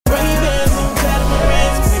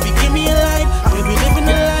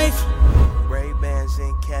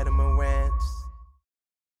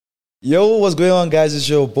Yo, what's going on, guys? It's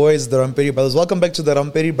your boys, the Ramperi Brothers. Welcome back to the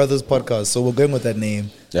Ramperi Brothers podcast. So we're going with that name.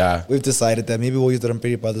 Yeah. We've decided that maybe we'll use the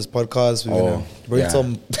Ramperi Brothers podcast. We're gonna bring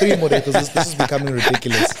some 3 more days because this is becoming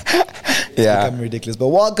ridiculous. It's becoming ridiculous. But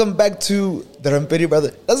welcome back to the Ramperi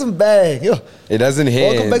Brothers. It doesn't bang. Yo. It doesn't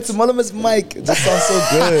hit. Welcome back to Moloma's mic. It just sounds so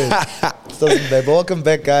good. It doesn't bang. But welcome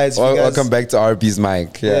back, guys. Welcome back to RB's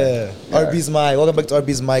mic. RB's mic. Welcome back to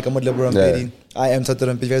RB's mic. I'm with Lebro Ramperi. I am Tata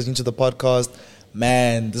Ramperi. You guys into the podcast.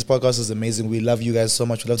 Man, this podcast is amazing. We love you guys so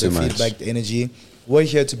much. We love the feedback, the energy. We're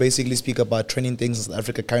here to basically speak about trending things in South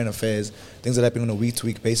Africa, current affairs, things that happen on a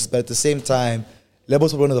week-to-week basis. But at the same time,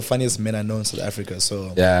 Lebo's one of the funniest men I know in South Africa.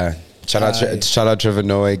 So yeah, shout out Trevor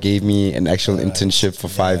Noah. Gave me an actual internship for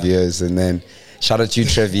 5 years, and then shout out you,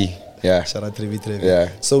 Trevi. Yeah, shout out Trevi. Yeah.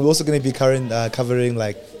 So we're also going to be covering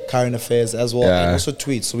like current affairs as well, and also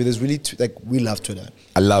tweets. So there's really we love Twitter.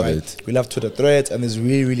 I love it. We love Twitter threads, and there's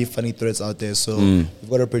really, really funny threads out there. So we've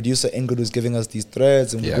got a producer, Ingrid, who's giving us these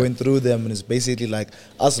threads, and we're going through them, and it's basically like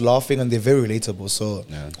us laughing, and they're very relatable. So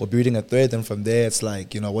we're building a thread, and from there, it's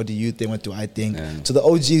like, what do you think? What do I think? To the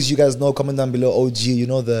OGs, you guys know, comment down below, OG, you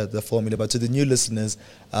know the formula. But to the new listeners,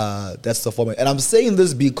 that's the formula. And I'm saying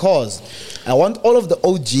this because I want all of the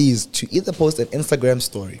OGs to either post an Instagram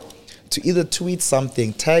story, to either tweet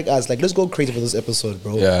something, tag us, like, let's go crazy for this episode,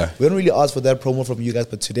 bro. Yeah. We don't really ask for that promo from you guys,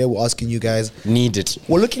 but today we're asking you guys. Need it.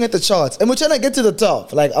 We're looking at the charts, and we're trying to get to the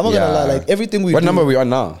top. Like, I'm not gonna lie, like, everything we do. What number are we on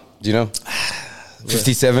now? Do you know?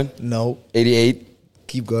 57? No. 88?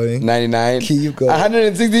 Keep going. 99? Keep going.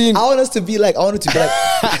 116? I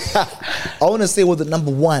want to say we're the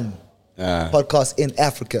number one podcast in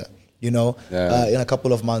Africa. In a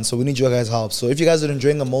couple of months. So we need your guys' help. So if you guys are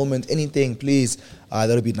enjoying a moment, anything, please,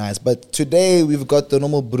 that'll be nice. But today we've got the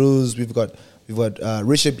normal brews. We've got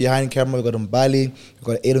Richard behind camera. We've got Mbali. We've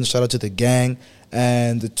got Aiden. Shout out to the gang.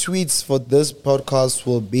 And the tweets for this podcast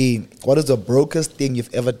will be: what is the brokest thing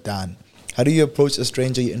you've ever done? How do you approach a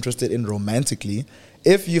stranger you're interested in romantically?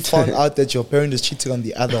 If you found out that your parent is cheating on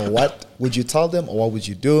the other, what would you tell them, or what would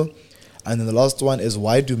you do? And then the last one is: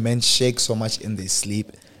 why do men shake so much in their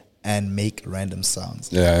sleep and make random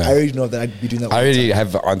sounds? I already know that I'd be doing that. I already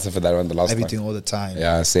have the answer for that one. The last one. I'd be doing all the time.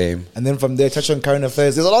 Yeah, same. And then from there, touch on current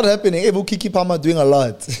affairs. There's a lot happening. Hey, Keke Palmer doing a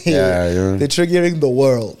lot. They're triggering the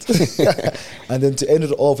world. And then to end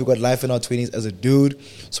it off, we've got life in our 20s as a dude.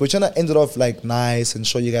 So we're trying to end it off like nice and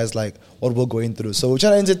show you guys like what we're going through. So we're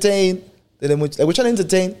trying to entertain. Then we're trying to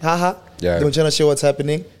entertain. Haha. Yeah. Then we're trying to show what's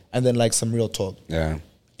happening, and then like some real talk. Yeah.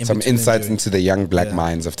 Some insights into the young black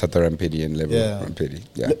minds of Tata Ramperi and Lebo Ramperi.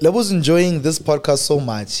 Lebo's enjoying this podcast so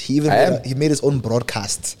much. He even made his own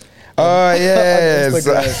broadcast. Oh, yes.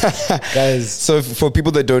 Guys. So for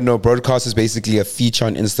people that don't know, broadcast is basically a feature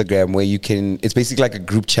on Instagram where it's basically like a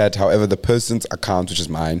group chat. However, the person's account, which is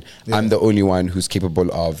mine, I'm the only one who's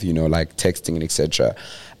capable of, like texting and etc.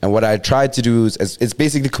 And what I tried to do is, it's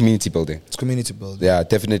basically community building. It's community building. Yeah,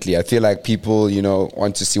 definitely. I feel like people,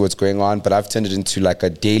 want to see what's going on, but I've turned it into like a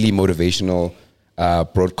daily motivational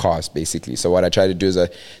broadcast, basically. So what I try to do is I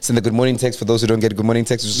send the good morning text for those who don't get good morning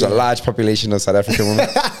text, which is a large population of South African women.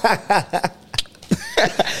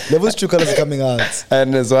 Level's true colors are coming out.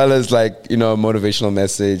 And as well as like, a motivational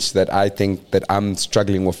message that I think that I'm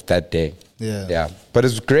struggling with that day. Yeah. But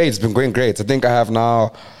it's great. It's been going great. I think I have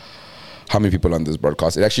now... How many people on this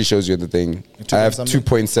broadcast? It actually shows you the thing. I have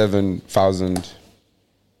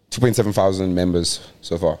 2.7 thousand members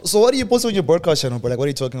so far. So what do you post on your broadcast channel, bro? Like, what are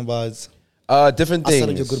you talking about? Different things.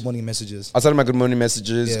 Outside of your good morning messages. Outside of my good morning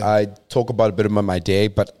messages, I talk about a bit about my day,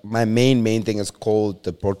 but my main thing is called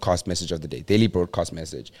the broadcast message of the day, daily broadcast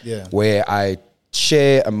message, where I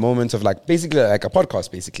share a moment of basically like a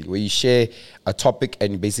podcast, basically, where you share a topic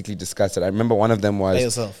and you basically discuss it. I remember one of them was... By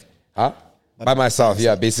yourself? Huh? By myself,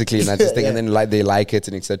 basically, and I just think, and then they like it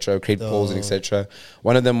and etc. Create polls and etc.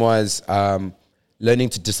 One of them was learning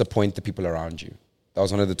to disappoint the people around you. That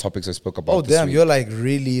was one of the topics I spoke about. Oh damn, week. You're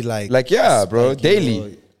really bro,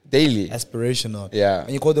 daily, aspirational. Yeah,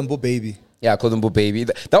 and you call them Boo Baby. Yeah, I called them Boo Baby.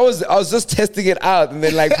 I was just testing it out, and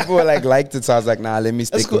then people were liked it, so I was like, nah, let me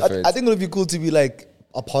stick with it. I think it would be cool to be like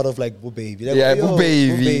a part of Boo Baby. Boo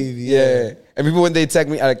Baby. Yeah, and people when they tag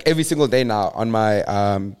me every single day now on my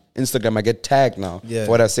Instagram, I get tagged now for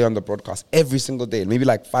what I say on the broadcast every single day. Maybe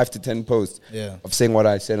 5 to 10 posts of saying what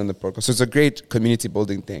I said on the broadcast. So it's a great community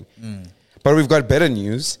building thing. But we've got better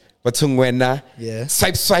news. Batungwena.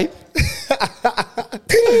 Swipe.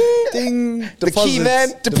 Ding. The key, man.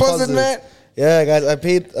 Deposit, man. Yeah, guys, I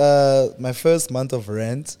paid my first month of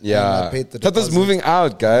rent. Yeah. I paid the Tato's moving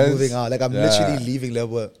out, guys. Moving out. Like, I'm literally leaving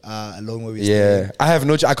Level along where we stay. Yeah. I have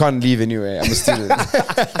I can't leave anyway. I'm a student.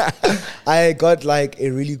 I got like a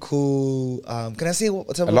really cool, can I say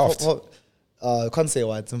what's a loft? Can't say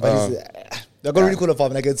what. I got a really cool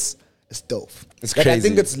apartment. Like, it's dope. It's like, crazy. I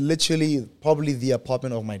think it's literally probably the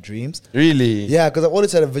apartment of my dreams. Really? Yeah, because I've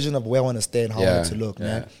always had a vision of where I want to stay and how I want it to look,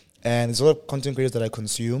 man. And it's a lot of content creators that I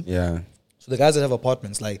consume. Yeah. So the guys that have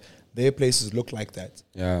apartments, like, their places look like that.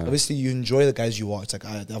 Yeah. Obviously, you enjoy the guys you watch. Like,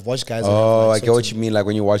 I've watched guys. Oh, I get what you mean. Like,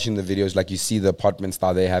 when you're watching the videos, like, you see the apartment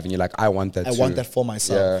style they have, and you're like, I want that. I want that for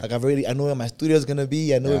myself. Like, I know where my studio is gonna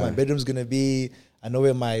be. I know where my bedroom's gonna be. I know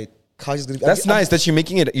where my couch is gonna be. That's nice that you're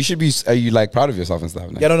making it. You should be. Are you like proud of yourself and stuff?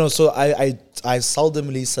 Yeah, no. So I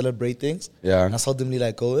seldomly celebrate things. Yeah. And I seldomly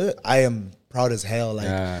like go. I am proud as hell. Like,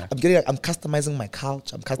 I'm customizing my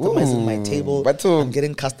couch. I'm customizing my table. I'm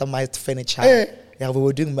getting customized furniture. Hey. Yeah, I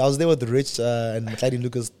was there with Rich and Clyde and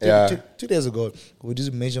Lucas 2 days ago. We were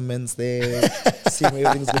doing measurements there, seeing where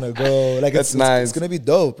everything's gonna go. Like, it's nice. It's gonna be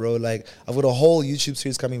dope, bro. Like, I've got a whole YouTube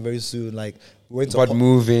series coming very soon. Like, we went about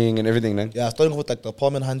moving and everything, then. Yeah, starting off with like the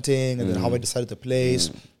apartment hunting and then how I decided the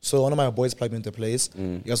place. So one of my boys plugged me into the place.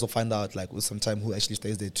 You guys will find out like with some time who actually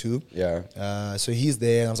stays there too. Yeah. So he's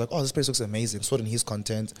there and I was like, oh, this place looks amazing. Saw it in his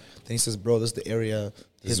content. Then he says, bro, this is the area.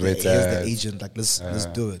 Here's the agent. Like, let's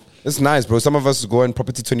do it. It's nice, bro. Some of us go on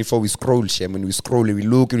Property 24. We scroll, Shem. When we scroll, we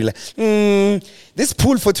look, and we're like, this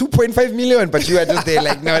pool for 2.5 million. But you are just there,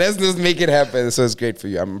 like, no, let's just make it happen. So it's great for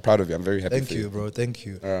you. I'm proud of you. I'm very happy. Thank you, bro. Thank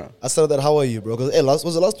you. I started that. How are you, bro? Because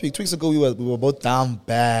was it last week? 2 weeks ago, we were both down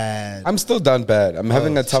bad. I'm still down bad. I'm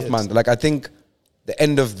having a tough month. Like, I think the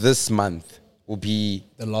end of this month will be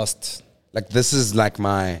the last. Like, this is like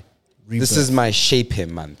my rebirth. This is my shape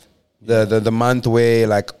him month. The month where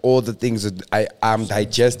like all the things that I'm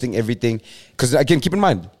digesting everything, because again, keep in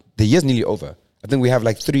mind the year's nearly over. I think we have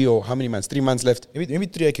like 3 months left. Maybe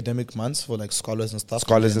 3 academic months for like scholars and stuff.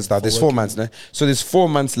 There's 4 months now. So there's 4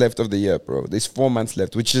 months left of the year, bro. There's 4 months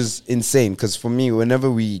left, which is insane. Because for me, whenever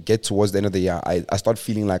we get towards the end of the year, I start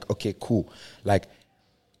feeling like, okay, cool. Like,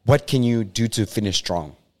 what can you do to finish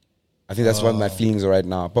strong? I think that's what my feelings are right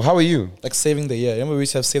now. But how are you? Like saving the year. Remember we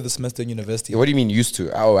used to have saved the semester in university? What do you mean used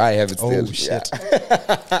to? Oh, I have it still. Oh, shit.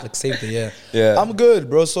 Like save the year. Yeah. I'm good,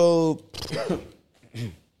 bro. So,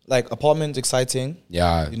 like, apartment, exciting.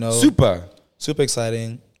 Yeah. You know. Super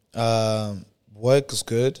exciting. Work is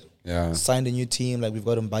good. Yeah. Signed a new team. Like, we've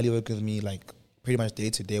got Mbali working with me, like, pretty much day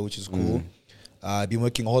to day, which is cool. I've been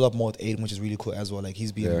working a whole lot more with Aiden, which is really cool as well. Like,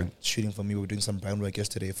 he's been shooting for me. We were doing some brand work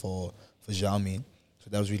yesterday for Xiaomi. So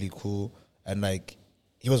that was really cool. And like,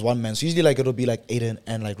 he was one man. So usually like it'll be like Aiden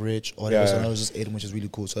and like Rich or whatever. So now it was just Aiden, which is really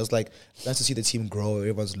cool. So it's like nice to see the team grow.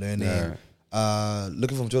 Everyone's learning.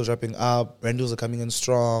 Looking for materials wrapping up. Brand deals are coming in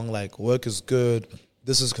strong. Like, work is good.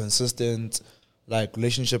 This is consistent. Like,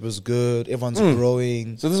 relationship is good. Everyone's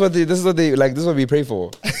growing. So this is what we pray for.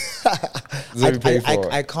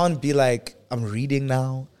 I can't be like, I'm reading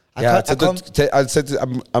now. I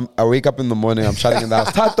wake up in the morning, I'm shouting in the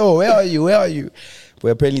house, Tato, where are you?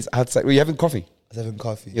 Well, apparently he's outside. Were you having coffee? I was having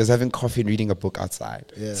coffee. He was having coffee and reading a book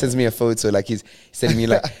outside. Yeah. Sends me a photo, like he's sending me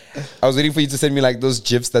like, I was waiting for you to send me like those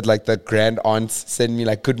gifs that like the grand aunts send me,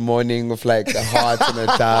 like good morning with like a heart and a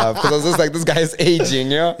dove. Because I was just like, this guy is aging,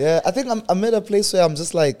 yeah? Yeah, I think I'm at a place where I'm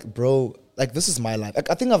just like, bro, like this is my life. Like,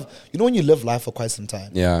 I think when you live life for quite some time.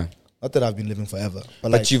 Yeah. Not that I've been living forever. But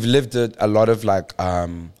like, you've lived a lot of like,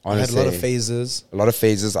 honestly. I had a lot of phases. A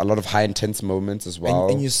lot of high intense moments as well.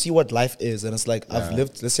 And you see what life is. And it's like, I've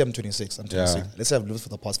lived, let's say I'm 26. Let's say I've lived for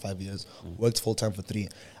the past 5 years, worked full time for 3.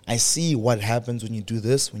 I see what happens when you do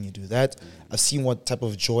this, when you do that. I've seen what type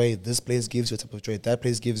of joy this place gives you, what type of joy that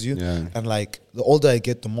place gives you. Yeah. And like, the older I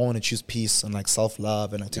get, the more I want to choose peace and like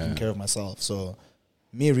self-love and like taking care of myself. So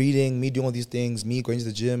me reading, me doing all these things, me going to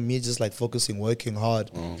the gym, me just like focusing, working hard.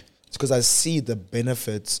 It's because I see the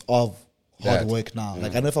benefits of hard work now.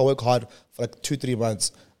 Like, I know if I work hard for like 2-3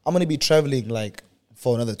 months, I'm going to be traveling like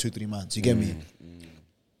for another 2-3 months. You get me?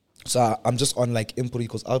 So I'm just on like input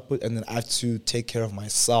equals output, and then I have to take care of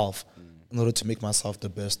myself in order to make myself the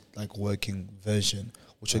best like working version,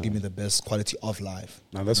 which will give me the best quality of life.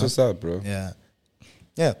 Now that's what's up, bro. Yeah.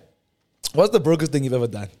 Yeah. What's the brokest thing you've ever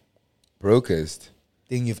done? Brokest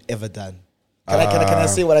thing you've ever done? Can I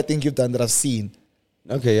say what I think you've done that I've seen?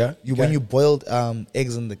 Okay, yeah. When you boiled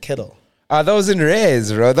eggs in the kettle. That was in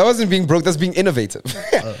res, bro. That wasn't being broke. That's being innovative.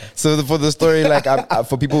 So for the story, like,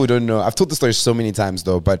 for people who don't know, I've told the story so many times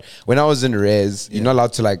though. But when I was in res, you're not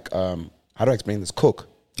allowed to like, how do I explain this? Cook.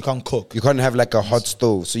 You can't cook. You can't have like a hot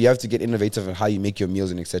stove. So you have to get innovative in how you make your meals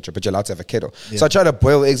and etc. But you're allowed to have a kettle. Yeah. So I try to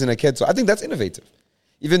boil eggs in a kettle. I think that's innovative.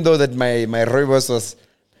 Even though that my rooibos was,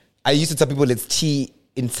 I used to tell people it's tea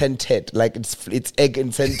incented, like it's egg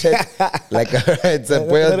incented, like it's a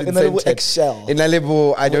boiled in a little eggshell. In a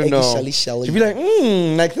little, I don't know. Shelly. You'd be like,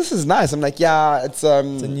 like this is nice. I'm like, yeah, it's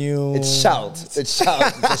shelled. It's shelled. It's a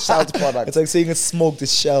shelled product. It's like saying it's smoked.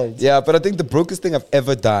 It's shelled. Yeah, but I think the brokest thing I've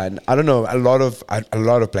ever done. I don't know. A lot of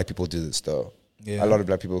black people do this though. Yeah. A lot of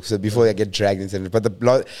black people. So before they get dragged into it, but the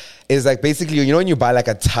blood is like basically, you know, when you buy like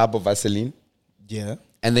a tub of Vaseline. Yeah.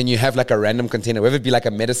 And then you have like a random container, whether it be like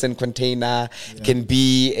a medicine container, it can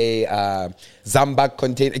be a Zambak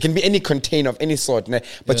container, it can be any container of any sort,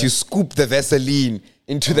 but you scoop the Vaseline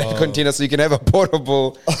into that container so you can have a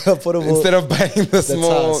portable instead of buying the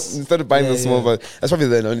small. Instead of buying the small, but that's probably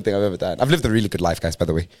the only thing I've ever done. I've lived a really good life, guys, by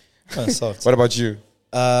the way. What about you?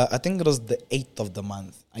 I think it was the 8th of the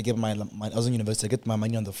month. I was in university. I get my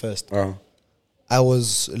money on the 1st. Oh. I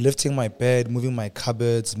was lifting my bed, moving my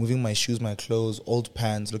cupboards, moving my shoes, my clothes, old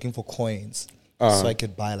pants, looking for coins so I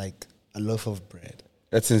could buy like a loaf of bread.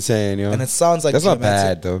 That's insane, yo. And it sounds like that's not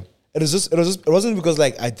bad though. It wasn't because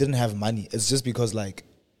like I didn't have money. It's just because like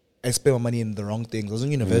I spent my money in the wrong things. I was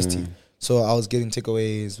in university, so I was getting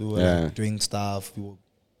takeaways. We were like, doing stuff. We were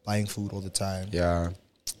buying food all the time. Yeah,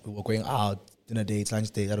 we were going out, dinner dates,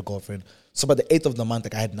 lunch dates. I had a girlfriend. So by the 8th of the month,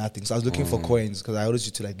 like I had nothing. So I was looking for coins because I always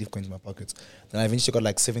used to like leave coins in my pockets. Then I eventually got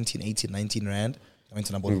like 17, 18, 19 rand. I went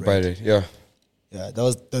and I bought bread. Yeah. Yeah, that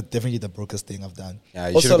was definitely the brokest thing I've done. Yeah,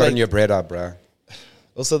 you should have gotten your bread up, bro.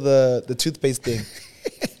 Also the toothpaste thing.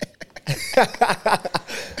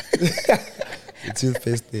 The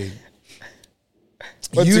toothpaste thing.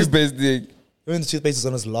 What toothpaste thing? When the toothpaste is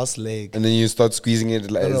on its last leg. And then you start squeezing it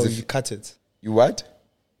like no, you cut it. You what?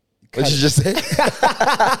 What did you just say?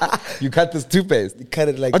 You cut this toothpaste. You cut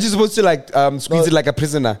it like. Aren't you supposed to like squeeze it like a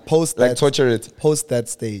prisoner? Torture it. Post that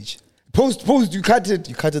stage. Post. You cut it.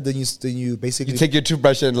 You cut it. Then you basically. You take your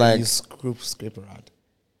toothbrush and like. You scrape around.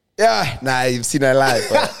 Yeah. Nah, you've seen a life.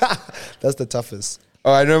 That's the toughest.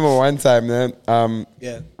 Oh, I remember one time, man.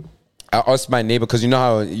 Yeah. I asked my neighbor because you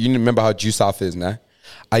remember how due south is, nah?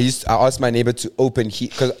 I asked my neighbor to open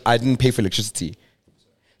because I didn't pay for electricity.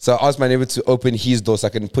 So I asked my neighbor to open his door so I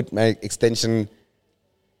can put my extension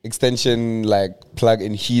like plug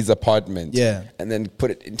in his apartment. Yeah. And then put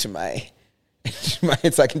it into my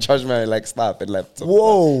so I can charge my like stuff and laptop.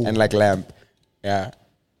 Whoa. And like lamp. Yeah.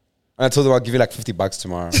 And I told him I'll give you like $50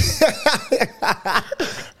 tomorrow.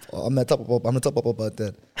 I'm not top up about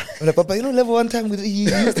that. I'm like, Papa, level one time he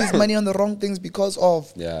used his money on the wrong things because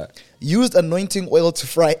of used anointing oil to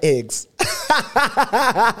fry eggs.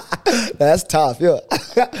 That's tough, yeah.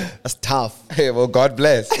 That's tough. Hey, well, God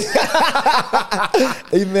bless.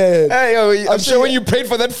 Amen. Hey, yo, I'm sure when you prayed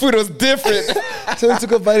for that food, it was different. So he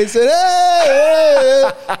took a bite and said,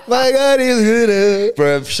 hey, my God is good.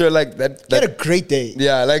 Bro, I'm sure like that. You had a great day.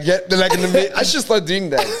 Yeah, like I should start doing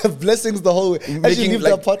that. Blessings the whole way. As you leave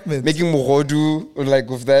the apartment. Making muhodu, like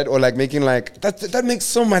with that, or like making like, that makes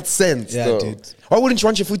so much sense. Yeah, though. dude. Why wouldn't you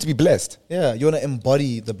want your food to be blessed? Yeah, you want to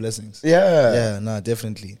embody the blessings. Yeah. Yeah, nah,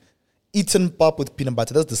 definitely. Eaten pop with peanut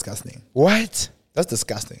butter, that's disgusting. What? That's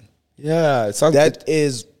disgusting. Yeah, it sounds that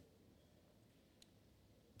is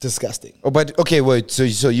disgusting. Oh, but okay, wait. So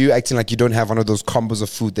you acting like you don't have one of those combos of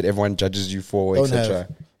food that everyone judges you for, etc.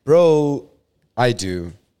 Bro, I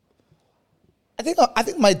do. I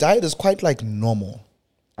think my diet is quite like normal.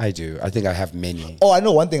 I do. I think I have many. Oh, I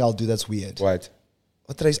know one thing I'll do that's weird. What?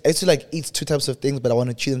 I used to like eat two types of things, but I want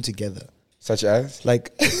to chew them together. Such as?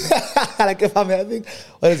 Like, like if I'm having,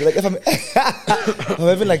 what is it? Like if I'm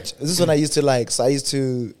having like, this is when I used to like, so I used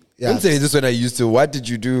to, Don't say this when I used to. What did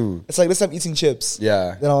you do? It's like, let's say I'm eating chips.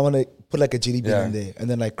 Yeah. Then I want to put like a jelly bean in there and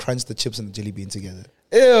then like crunch the chips and the jelly bean together.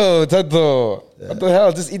 Ew, Tato. Yeah. What the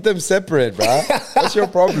hell? Just eat them separate, bro. What's your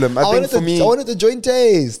problem? I think for me, I wanted the joint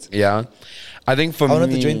taste. Yeah. I think for me, I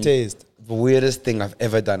wanted the joint taste. The weirdest thing I've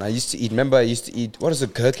ever done. I used to eat, what is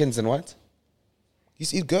it, gherkins and what? You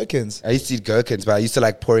used to eat gherkins? I used to eat gherkins, but I used to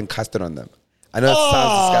like pouring custard on them. I know it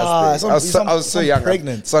sounds disgusting. I was so young.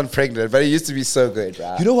 Pregnant. I'm pregnant, but it used to be so good,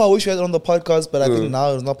 bro. You know who I wish we had on the podcast, but I think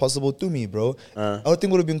now it's not possible to me, bro. I would think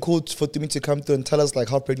it would have been cool for Tumi to come through and tell us like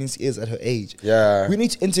how pregnancy is at her age. Yeah. We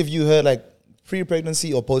need to interview her like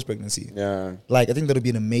pre-pregnancy or post-pregnancy. Yeah. Like I think that would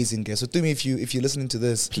be an amazing guest. So Tumi, if you're listening to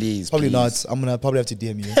this, please. Not. I'm gonna probably have to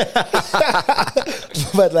DM you.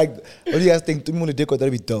 But like, what do you guys think? Tumi want to dick or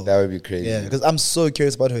that'd be dope. That would be crazy. Yeah, because I'm so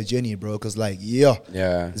curious about her journey, bro. Because like, yeah,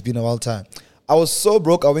 it's been a wild time. I was so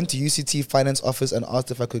broke. I went to UCT finance office and asked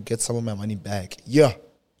if I could get some of my money back. Yeah.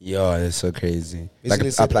 Yo, that's so crazy.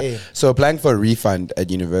 Basically So applying for a refund at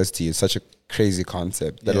university is such a crazy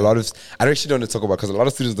concept that a lot of I actually don't want to talk about, because a lot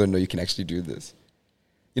of students don't know you can actually do this.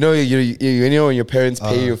 You know, when your parents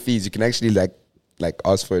pay your fees, you can actually like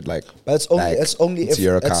ask for it but it's only if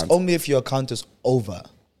your account is over.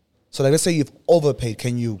 So let's say you've overpaid,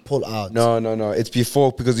 can you pull out? No. It's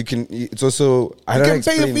before, because you can. It's also you can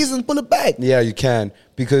pay your fees and pull it back. Yeah, you can,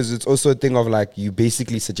 because it's also a thing of you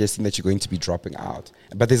basically suggesting that you're going to be dropping out,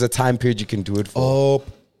 but there's a time period you can do it for. Oh,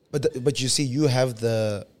 but you see, you have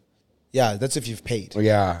that's if you've paid. Oh,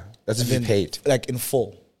 yeah, that's if you paid in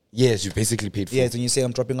full. Yes, you basically paid for. Yes, and you say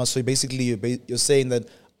I'm dropping out. So basically, you're saying that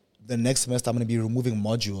the next semester I'm going to be removing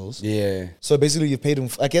modules. Yeah. So basically, you paid them.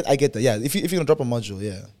 I get that. Yeah, if you're going to drop a module,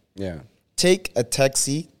 yeah. Yeah. Take a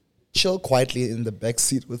taxi, chill quietly in the back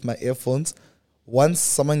seat with my earphones. Once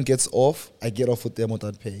someone gets off, I get off with them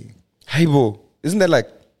without paying. Hey, bro, isn't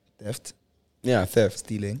that theft? Yeah, theft.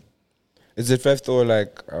 Stealing. Is it theft or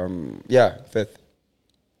theft?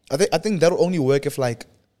 I think that'll only work if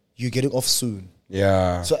you're getting off soon.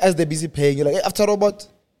 Yeah. So as they're busy paying, you're like, hey, after robot.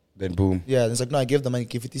 Then boom. Yeah, and it's no, I gave the money,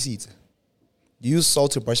 give 50 seats. Use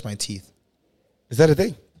salt to brush my teeth. Is that a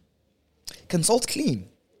thing? Can salt clean?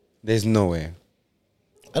 There's no way.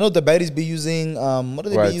 I know the baddies be using, what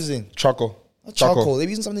do they be using? Charcoal. Not charcoal. They're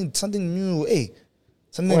using something new. Hey,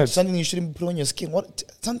 something you shouldn't put on your skin.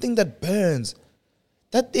 Something that burns.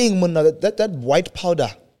 That thing, that white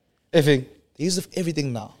powder. Everything. They use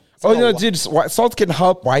everything now. Dude, salt can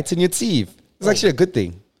help whiten your teeth. It's actually a good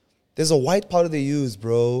thing. There's a white powder they use,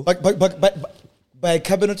 bro. By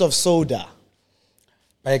carbonate of soda.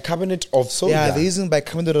 Bicarbonate of soda? Yeah, they're using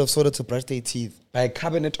bicarbonate of soda to brush their teeth.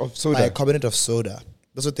 Bicarbonate of soda? Bicarbonate of soda.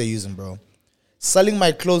 That's what they're using, bro. Selling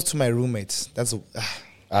my clothes to my roommates. That's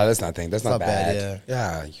nothing. That's not bad.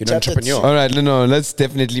 Yeah, you're an Chapter entrepreneur. 2. All right, no, let's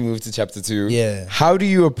definitely move to chapter 2. Yeah. How do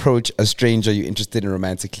you approach a stranger you're interested in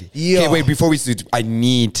romantically? Yeah. Okay, wait, before we do, I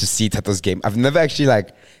need to see Tato's game. I've never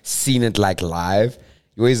actually seen it live.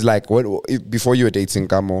 You always before you were dating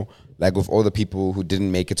Kamo, with all the people who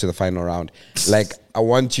didn't make it to the final round. I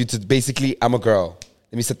want you to basically, I'm a girl.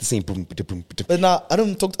 Let me set the scene. Boom, boom, boom, boom. But now I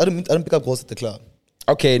don't pick up girls at the club.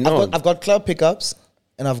 Okay, no. I've got club pickups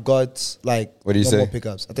and I've got what do you say? More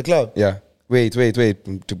pickups at the club. Yeah. Wait. Hey,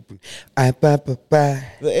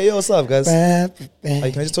 yo, what's up, guys? Can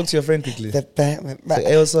I just talk to your friend quickly? Say,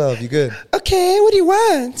 hey, what's up? You good? Okay, what do you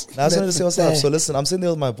want? I just wanted to say what's up. So listen, I'm sitting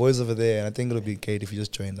there with my boys over there, and I think it'll be great if you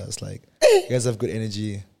just joined us. You guys have good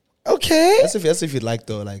energy. Okay. That's if you'd like,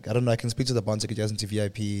 though. I don't know. I can speak to the bouncer, get you guys into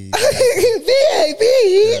VIP. VIP.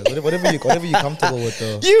 Yeah, whatever you're comfortable with,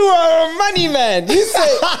 though. You are a money man. You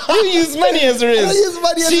say you use money as a risk. I use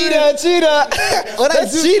money as cheater.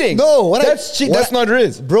 That's cheating. No, that's cheating. That's not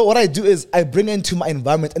risk, bro. What I do is I bring her into my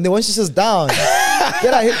environment, and then when she sits down,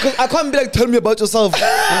 then I can't be tell me about yourself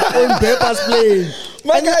in papers playing.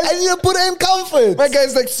 I need to put her in comfort. My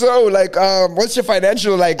guy's what's your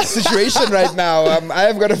financial situation right now?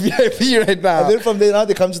 I've got a VIP right now. And then from there, now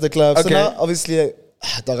they come to the club. Okay. So now, obviously,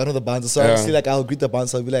 dog, I know the bouncer. So obviously, I'll greet the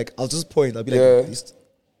bouncer. I'll be I'll just point. I'll be this.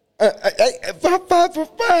 And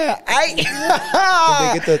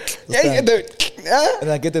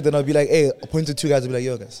I get there, then I'll be hey, I'll point to two guys. I'll be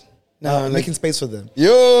yo, guys. Now I'm making space for them. Yo.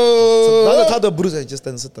 So now they tell the bruiser, just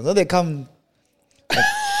sit down. Now they come.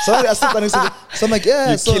 So I sit down next to them. So I'm yeah.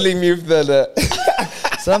 You're killing me with that.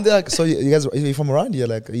 So I'm there so you guys, are you from around here?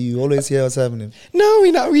 Are you always here? What's happening? No,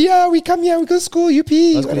 we come here, we go to school, UP.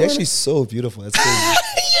 You're actually so beautiful. That's crazy.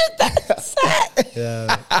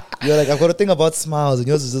 Yeah. You're I've got to think about smiles, and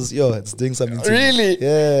yours is just, it's doing something to really? Me.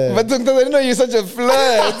 Yeah. But I didn't know you're such a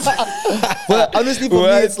flirt. But honestly, for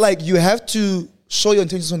me, it's you have to show your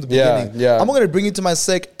intentions from the beginning. Yeah. I'm not gonna bring you to my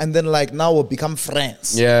sec and then now we'll become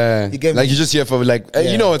friends. Yeah. You get me? You're just here for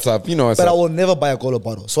you know what's up. But I will never buy a cola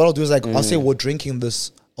bottle. So what I'll do is I'll say we're drinking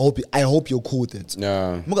this. I hope you're cool with it.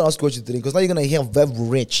 Yeah. I'm not gonna ask you what you're doing because now you're gonna hear very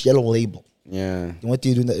rich yellow label. Yeah. And what do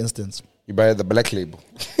you do in that instance? You buy the black label.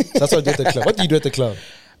 That's what I do at the club. What do you do at the club?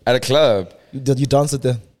 At a club? You dance at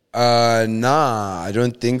there? Nah, I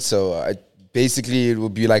don't think so. Basically, it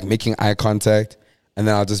would be making eye contact, and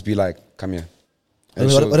then I'll just be come here.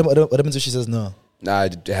 What happens if she says no? Nah,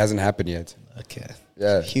 it hasn't happened yet. Okay.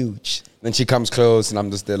 Yeah. Huge. Then she comes close, and I'm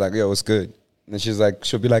just there yo, what's good? And then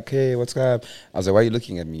she'll be hey, what's up? I was why are you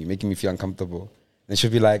looking at me? You're making me feel uncomfortable. And she'll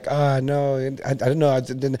be no, I don't know.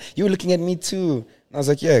 You were looking at me too. And I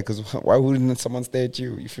was yeah, because why wouldn't someone stare at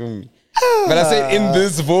you? You feel me? But I said in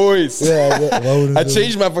this voice. Yeah. I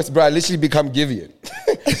changed my voice, bro. I literally become Gideon.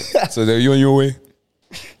 So are you on your way?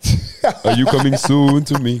 Are you coming soon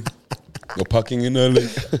to me? You're parking in LA.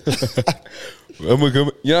 You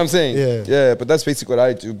know what I'm saying? Yeah. But that's basically what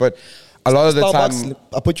I do. But a lot of the time,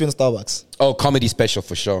 I put you in Starbucks. Oh, comedy special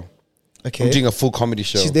for sure. Okay. I'm doing a full comedy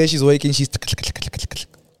show. She's there. She's working. She's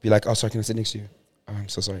be like, oh, sorry, can I sit next to you? Oh, I'm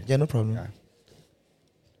so sorry. Yeah, no problem. Yeah.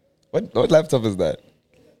 What laptop is that?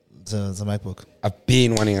 It's a MacBook. I've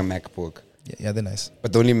been wanting a MacBook. Yeah, they're nice.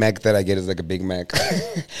 But the only Mac that I get is like a big Mac.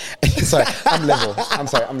 Sorry, I'm level.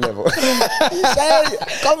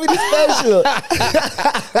 Comedy special.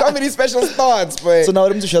 Comedy special starts, but so now what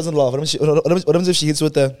happens if she doesn't laugh? What happens if she hits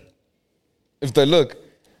with the? If they look,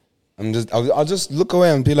 I'll just look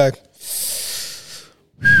away and be like,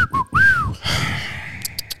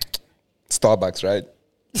 Starbucks, right?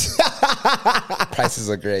 Prices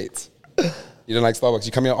are great. You don't like Starbucks?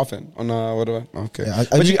 You come here often on whatever? Okay. Yeah,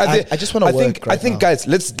 I just want to work. I think, guys,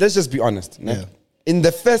 let's just be honest. Yeah. In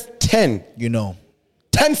the first 10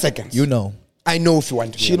 seconds, I know if you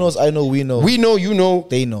want to. She knows, I know, we know. We know, you know.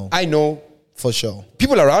 They know. I know. For sure.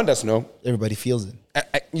 People around us know. Everybody feels it.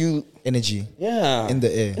 You energy. Yeah. In the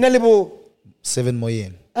air. In a little 7 more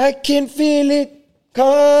yen. I can feel it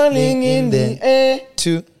calling in the air.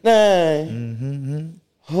 2 9.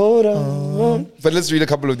 Hold on. But let's read a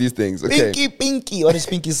couple of these things. Okay. Pinky. What is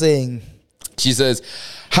Pinky saying? She says,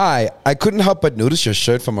 hi, I couldn't help but notice your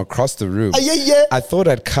shirt from across the room. Yeah. I thought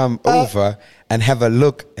I'd come over and have a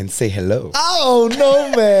look and say hello. Oh,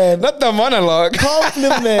 no, man. Not the monologue.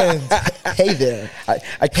 Compliment. Hey there.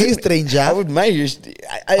 Hey, stranger. I would admire.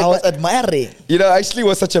 I was admiring. You know, actually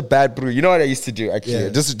was such a bad brew. You know what I used to do, actually? Yeah.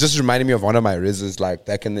 Just reminded me of one of my rizzes, like,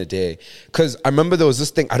 back in the day. Because I remember there was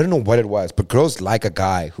this thing, I don't know what it was, but girls like a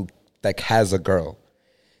guy who, like, has a girl.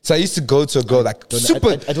 So I used to go to a girl, like,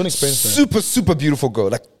 I don't experience that. Super beautiful girl.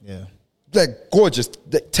 Like, like gorgeous,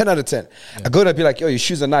 like 10 out of 10. I go to her, be like, yo, your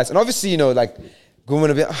shoes are nice. And obviously, you know, like, women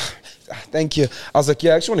will be like, thank you. I was like,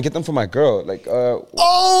 yeah, I actually want to get them for my girl. Like, I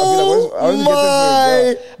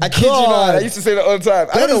kid you not. I used to say that all the time.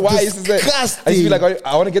 I don't know why I used to say it. I used to be like,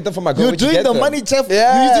 I want to get them for my girl. You're doing the money chat.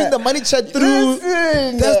 You're doing the money chat through.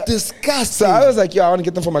 That's disgusting. So I was like, yeah, I want to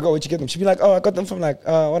get them for my girl. Where'd you get them? She'd be like, oh, I got them from like,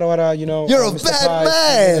 what, you know. You're a bad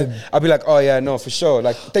man. I'll be like, oh yeah, no, for sure.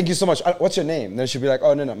 Like, thank you so much. What's your name? Then she'd be like,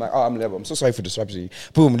 oh no. I'm like, oh, I'm Lebo. I'm so sorry for disrupting you.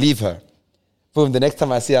 Boom, leave her. Boom, the next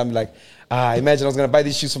time I see her, I'm like, imagine I was going to buy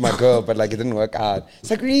these shoes for my girl, but like it didn't work out. It's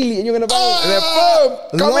like, really? And you're going to buy it? And then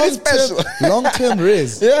boom, comedy special. Long-term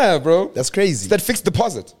risk. Yeah, bro. That's crazy. It's that fixed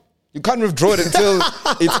deposit. You can't withdraw it until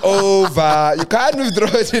it's over. You can't withdraw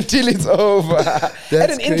it until it's over.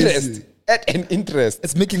 At an interest.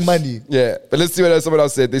 It's making money. Yeah. But let's see what someone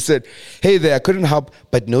else said. They said, hey there, I couldn't help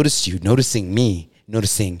but notice you, noticing me,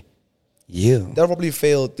 noticing you. That'll probably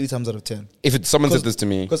fail 3 times out of 10. If someone said this to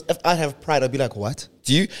me. Because if I have pride, I'd be like, what?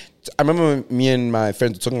 I remember me and my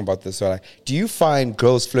friends were talking about this. So like, do you find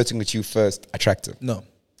girls flirting with you first attractive? No.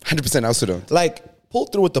 100% I also don't. Like, pull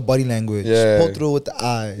through with the body language. Yeah. Pull through with the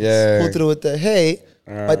eyes. Yeah. Pull through with the hey.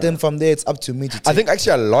 But then from there, it's up to me to take. I think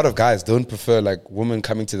actually a lot of guys don't prefer like women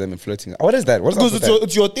coming to them and flirting. What is that? What is because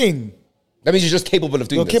it's your thing. That means you're just capable of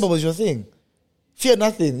doing this. You're capable, it's your thing. Fear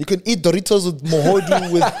nothing. You can eat Doritos with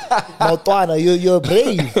Mohodu with Mautwana. You're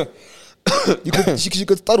brave. You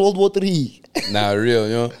could start World War III. Nah, real,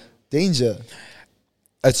 you know. Danger.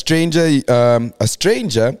 A stranger,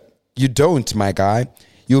 you don't, my guy.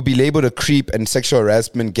 You'll be labeled a creep and sexual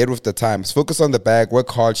harassment. Get with the times. Focus on the bag. Work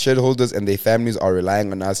hard. Shareholders and their families are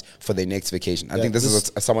relying on us for their next vacation. I think this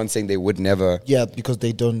is someone saying they would never. Yeah, because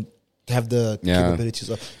they don't have the capabilities.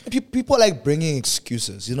 People like bringing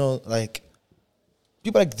excuses. You know, like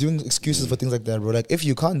people like doing excuses for things like that, bro. Like if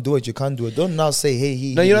you can't do it, you can't do it. Don't now say,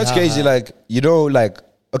 hey, No, you know what's crazy? Like, you know, like.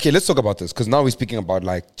 Okay, let's talk about this because now we're speaking about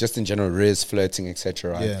like just in general riz, flirting,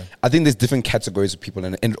 etc. Right? Yeah. I think there's different categories of people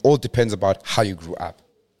and it all depends about how you grew up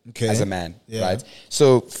as a man, right?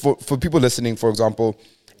 So for people listening, for example,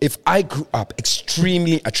 if I grew up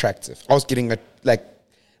extremely attractive, I was getting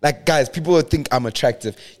like guys, people would think I'm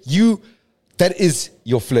attractive. That is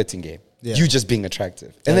your flirting game. Yeah. You just being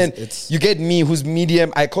attractive. And then you get me who's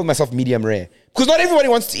medium. I call myself medium rare. Because not everybody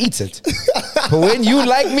wants to eat it. But when you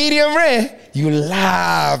like medium rare, you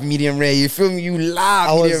love medium rare. You feel me? You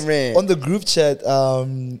love medium rare. On the group chat,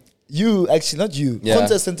 you, actually, not you. Yeah.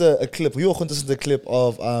 Khonta sent a clip. You or Khonta sent a clip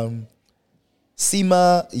of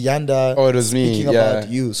Sima, Yanda speaking about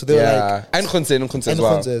you. So they were like... And Khonta as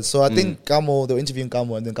well. So I think Kamo, they were interviewing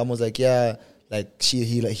Kamo, and then Kamo was like, like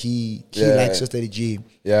he likes just Lady G.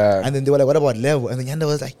 Yeah. And then they were like, what about Level? And then Yanda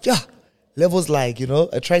was like, Level's like, you know,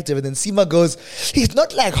 attractive. And then Sima goes, he's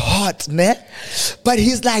not like hot, ne? But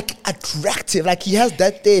he's like attractive. Like he has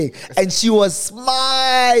that thing. And she was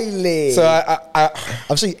smiling. So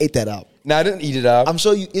I'm sure you ate that up. Nah, I didn't eat it up. I'm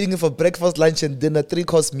sure you're eating it for breakfast, lunch, and dinner,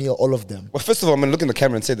 3-course meal, all of them. Well, first of all, I'm going to look in the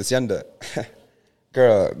camera and say this, Yanda.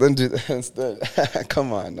 Girl, don't do that.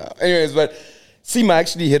 Come on now. Anyways, but Seema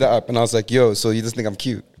actually hit her up and I was like, yo, so you just think I'm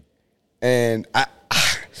cute? And I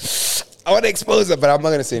want to expose her, but I'm not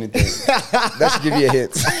going to say anything. That should give you a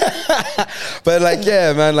hit. But like,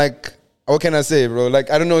 yeah, man, like, what can I say, bro?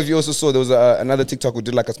 Like, I don't know if you also saw there was another TikTok who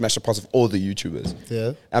did like a smash pass of all the YouTubers.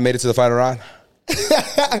 Yeah. I made it to the final round.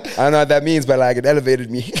 I don't know what that means, but like it elevated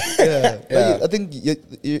me. Yeah. I think you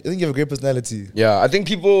have a great personality. Yeah, I think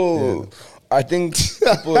people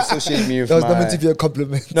associate me with that was not meant to be a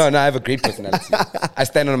compliment. No, I have a great personality. I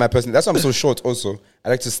stand on my personality. That's why I'm so short also. I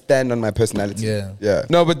like to stand on my personality. Yeah.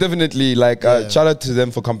 No, but definitely, like, shout out to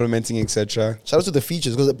them for complimenting, etc. Shout out to the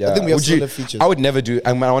features, because I think we have similar features. I would never do,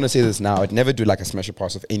 I want to say this now, I'd never do like a smash or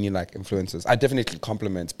pass of any like influencers. I definitely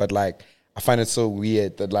compliment, but like, I find it so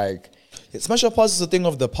weird that like, smash or pass is a thing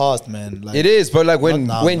of the past, man. Like, it is, but like when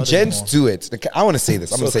gents do it, like, I want to say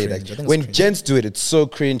this. I'm gonna say cringe. that when gents do it, it's so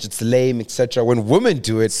cringe, it's lame, etc. When women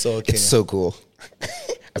do it, it's so cool.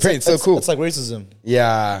 Apparently, it's so cool. It's like racism.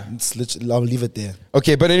 Yeah, it's literally. I'll leave it there.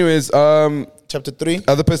 Okay, but anyways, chapter 3.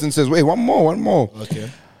 Other person says, "Wait, one more." Okay.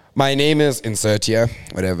 My name is insert here,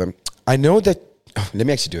 whatever. I know that. Oh, let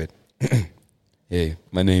me actually do it. Hey,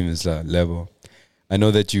 my name is Lebo. I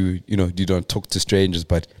know that you don't talk to strangers,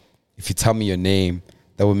 but if you tell me your name,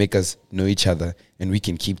 that will make us know each other and we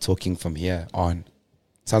can keep talking from here on.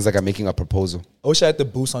 Sounds like I'm making a proposal. I wish I had the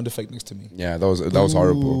boo sound effect next to me. Yeah, that was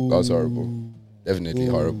horrible. That was horrible. Definitely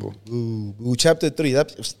horrible. Chapter 3.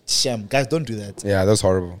 Sham. Guys, don't do that. Yeah, that was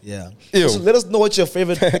horrible. Yeah. So let us know what your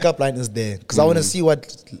favorite pickup line is there. Because I want to see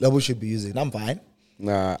what Lebo should be using. I'm fine.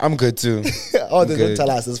 Nah, I'm good too. Don't tell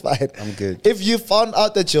us, it's fine. I'm good. If you found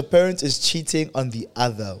out that your parent is cheating on the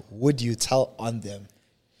other, would you tell on them?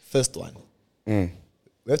 First one. We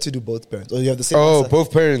have to do both parents. Or you have the same answer?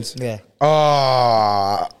 Both parents. Yeah.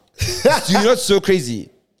 You know what's so crazy?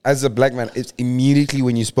 As a black man, it's immediately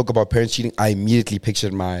when you spoke about parents cheating, I immediately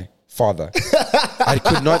pictured my father. I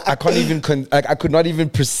could not even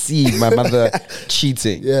perceive my mother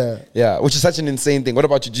cheating. Yeah, which is such an insane thing. What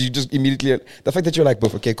about you? Did you just immediately, the fact that you're like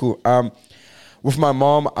both? Okay, cool. With my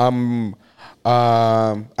mom,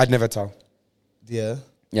 I'd never tell. Yeah,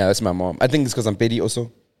 that's my mom. I think it's because I'm petty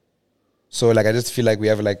also. So like, I just feel like we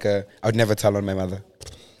have like I would never tell on my mother.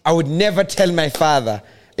 I would never tell my father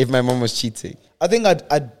if my mom was cheating. I think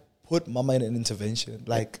I'd put mama in an intervention.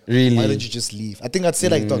 Like, really? Why don't you just leave? I think I'd say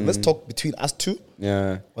like, dog, let's talk between us two.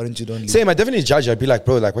 Yeah. Why don't you don't leave? Same, I definitely judge. I'd be like,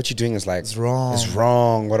 bro, like what you're doing is like, it's wrong. It's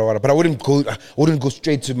wrong. What. But I wouldn't go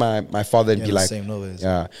straight to my father and be like, same, no ways.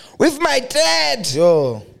 Yeah. With my dad.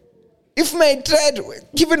 Yo. If my dad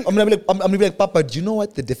given, I'm gonna be like, Papa, do you know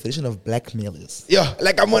what the definition of blackmail is? Yeah,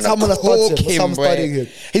 like I'm gonna cook him, boy.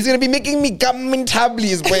 He's gonna be making me gum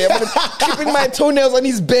tablies, boy. I'm gonna clipping my toenails on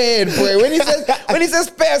his bed, boy. When he says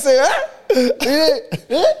spare, I say, huh?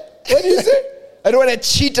 What do you say? I don't want to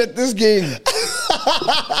cheat at this game.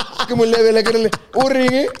 Come on, level.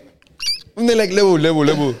 And they're like,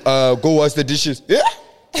 level. Go wash the dishes. Yeah.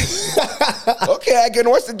 Okay, I can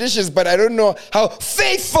wash the dishes, but I don't know how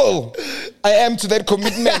faithful I am to that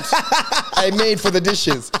commitment I made for the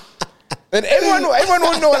dishes. And everyone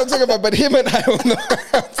won't know what I'm talking about, but him and I will know what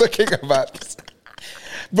I'm talking about.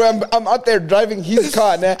 Bro, I'm out there driving his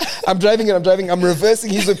car now. I'm driving, I'm reversing.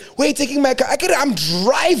 He's like, wait, taking my car. I'm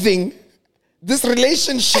driving this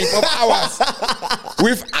relationship of ours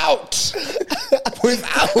without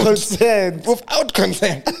consent. Without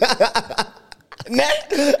consent. Nah.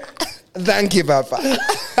 Thank you, Papa.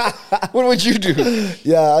 What would you do?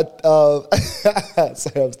 Yeah,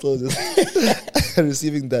 sorry, I'm still just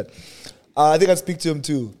receiving that. I think I'd speak to him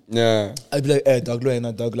too. Yeah. I'd be like, hey, dog,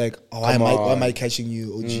 like, why am I catching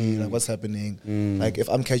you, OG? Like, what's happening? Like, if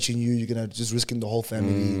I'm catching you, you're gonna just risking the whole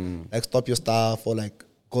family. Like, stop your stuff or like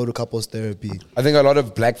go to couples therapy. I think a lot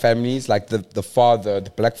of black families, like the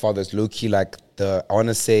black father is low key like I want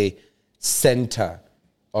to say center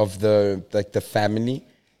of the family.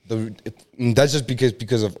 That's just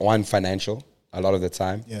because of one, financial a lot of the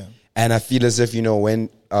time. Yeah. And I feel as if, when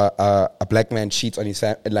a black man cheats on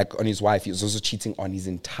on his wife, he's also cheating on his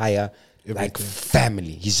entire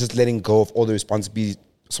family. He's just letting go of all the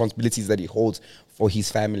responsibilities that he holds for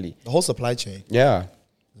his family. The whole supply chain. Yeah.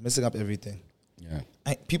 It's messing up everything.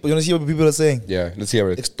 Yeah. People, you want to see what people are saying? Yeah, let's hear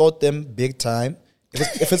it. Extort them big time.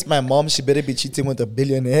 If it's my mom, she better be cheating with a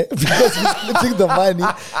billionaire because he's splitting the money.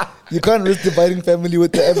 You can't risk dividing family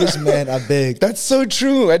with the average man, I beg. That's so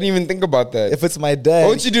true. I didn't even think about that. If it's my dad.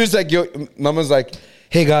 What you do is like, mama's like,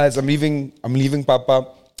 hey guys, I'm leaving Papa.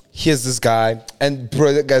 Here's this guy. And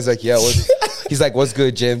bro, that guy's like, yeah, he's like, what's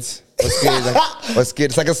good, gents? What's good?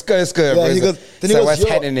 It's like a skirt, Yeah, bro. he goes, then he goes, what's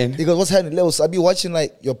happening? He goes, what's happening? Lewis, I be watching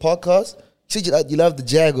like your podcast. You love the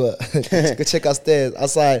Jaguar. Go check our stairs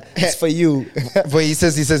outside. It's for you. But he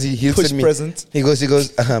says he push me. present. He goes,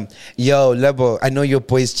 yo, Lebo, I know your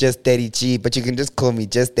boy's just Daddy G, but you can just call me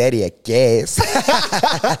just Daddy, I guess.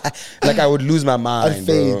 Like I would lose my mind,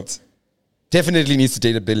 bro. Definitely needs to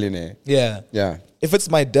date a billionaire. Yeah. Yeah. If it's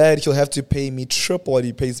my dad, he'll have to pay me triple what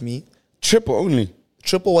he pays me. Triple only?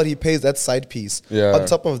 Triple what he pays that side piece. Yeah. On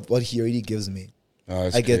top of what he already gives me. Oh,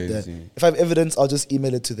 I get that. If I have evidence, I'll just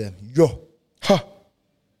email it to them. Yo.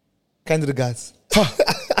 Kind of the guys.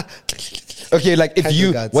 Okay, like if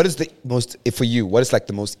you, what is the most, if for you, what is like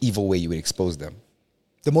the most evil way you would expose them?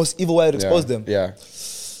 The most evil way I'd expose them? Yeah.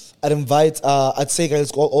 I'd invite, I'd say,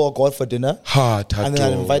 guys, go out for dinner. And then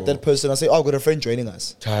I'd invite that person. I'd say, oh, I've got a friend joining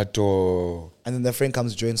us. Tato. And then the friend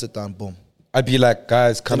comes, join, sit down, boom. I'd be like,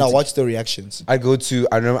 guys, come. And I'll watch the reactions. I'd go to,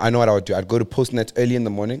 I know what I would do. I'd go to Postnet early in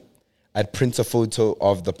the morning. I'd print a photo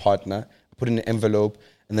of the partner, put it in an envelope,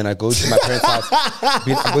 and then I go to my parents' house.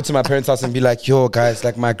 I go to my parents' house and be like, yo, guys,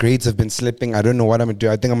 like my grades have been slipping. I don't know what I'm going to do.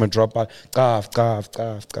 I think I'm going to drop out. Cough.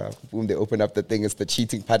 Boom, they open up the thing. It's the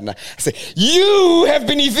cheating partner. I say, you have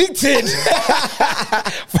been evicted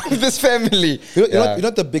from this family. You know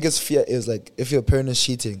what the biggest fear is? Like, if your parent is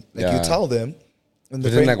cheating, like you tell them. And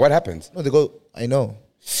but then, like, what happens? No, they go, I know.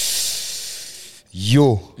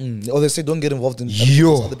 Yo. Or they say, don't get involved in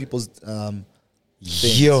other people's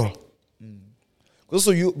things. Yo.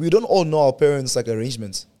 Also, we don't all know our parents' like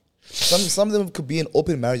arrangements. Some of them could be in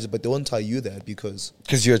open marriages, but they won't tell you that because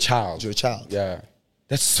you're a child. You're a child. Yeah,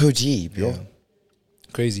 that's so deep, yo. Yeah.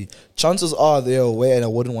 Crazy. Chances are they're aware, and I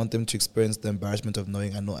wouldn't want them to experience the embarrassment of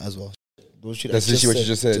knowing I know as well. That's literally what you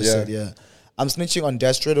just said. Yeah. I'm snitching on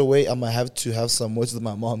Dad straight away. I'm gonna have to have some words with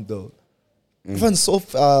my mom though. Everyone's so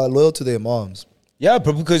loyal to their moms. Yeah,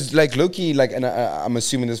 but because like low-key, like, and I'm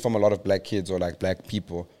assuming this from a lot of black kids or like black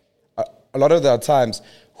people. A lot of the times,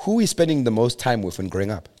 who is spending the most time with when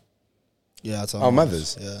growing up? Yeah, it's our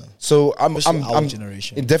mothers. Yeah. So I'm our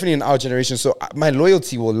generation. Definitely in our generation. So my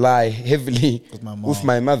loyalty will lie heavily with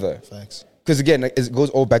my mother. Facts. Because again, it goes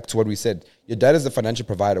all back to what we said. Your dad is the financial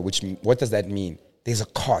provider. What does that mean? There's a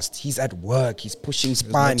cost. He's at work. He's pushing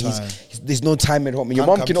spine. There's no time at home. And your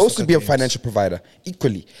mom can also be a financial provider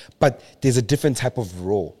equally, but there's a different type of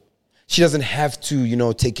role. She doesn't have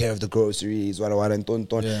to, take care of the groceries,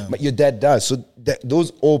 but your dad does. So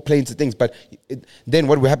those all play into things. But then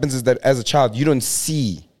what happens is that as a child, you don't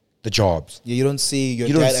see the jobs. Yeah, you don't see your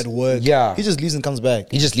dad at work. Yeah. He just leaves and comes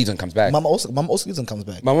back. Mama also leaves and comes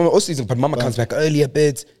back. My mama also leaves, but mama comes back early a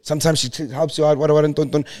bit. Sometimes she helps you out,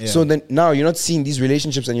 Yeah. So then now you're not seeing these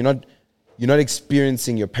relationships and you're not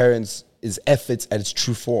experiencing your parents' efforts at its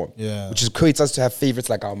true form. Yeah. Which creates us to have favorites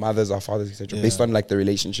like our mothers, our fathers, etc. Based on like the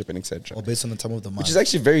relationship and etc. Or based on the time of the month. Which is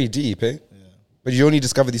actually very deep, eh? Yeah. But you only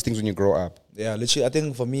discover these things when you grow up. Yeah, literally, I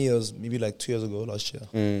think for me it was maybe like 2 years ago, last year.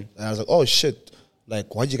 And I was like, oh shit.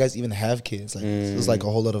 Like, why do you guys even have kids? Like, it's like a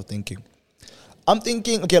whole lot of thinking. I'm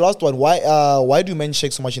thinking, okay, last one. Why do men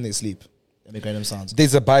shake so much in their sleep? They make random sounds.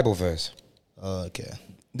 There's a Bible verse. Okay.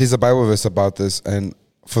 There's a Bible verse about this, and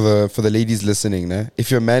for the ladies listening,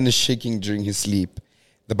 if your man is shaking during his sleep,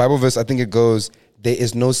 the Bible verse, I think it goes, there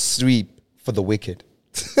is no sleep for the wicked.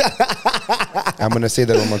 I'm gonna say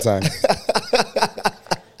that one more time.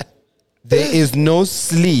 There is no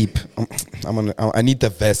sleep. I need the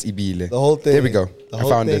verse, Ibile. The whole thing. There we go. I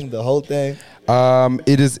found it. The whole thing.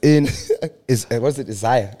 It is in what is it?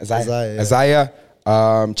 Isaiah,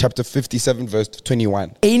 chapter 57, verse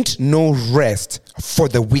 21. Ain't no rest for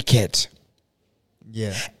the wicked.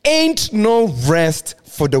 Yeah. Ain't no rest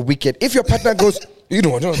for the wicked. If your partner goes, you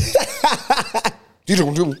don't do.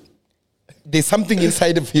 There's something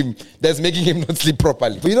inside of him that's making him not sleep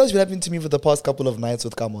properly. But you know what's been happening to me for the past couple of nights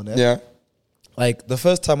with Come On, eh? Yeah. Like, the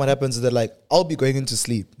first time what happens is that, like, I'll be going into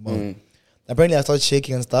sleep. Apparently, I start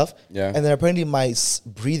shaking and stuff. Yeah. And then apparently my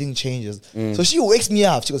breathing changes. So she wakes me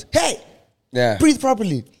up. She goes, hey, breathe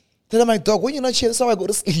properly. Then I'm like, dog, when you're not shaking, that's how I go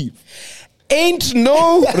to sleep. Ain't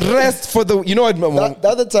no rest for the... You know what? The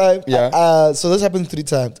other time, so this happened 3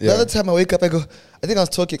 times. The other time I wake up, I go, I think I was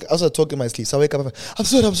talking in my sleep. So I wake up, I'm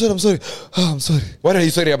sorry. Oh, I'm sorry. What are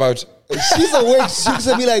you sorry about? She's awake. She looks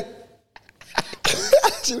at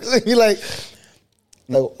me like,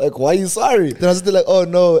 like, why are you sorry? Then I was still like, oh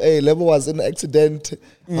no, hey, Lebo was in an accident.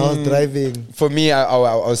 I was driving. For me, I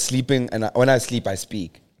was sleeping, and when I sleep, I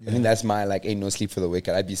speak. I think that's my like ain't no sleep for the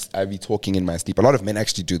wicked. I'd be talking in my sleep. A lot of men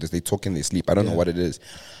actually do this. They talk in their sleep. I don't know what it is.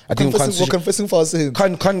 I think we're confessing for our sins.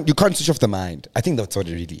 You can't switch off the mind. I think that's what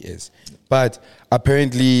it really is. But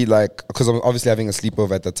apparently, like, because I'm obviously having a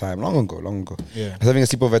sleepover at the time, long ago. Yeah. I was having a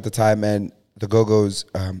sleepover at the time, and the girl goes,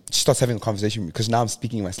 she starts having a conversation with me because now I'm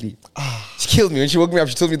speaking in my sleep. She killed me. When she woke me up,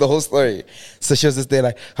 she told me the whole story. So she was just there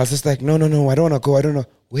like, I was just like, no, I don't want to go. I don't know.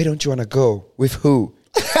 Where don't you want to go? With who?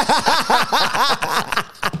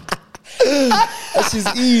 She's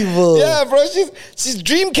evil. Yeah, bro. She's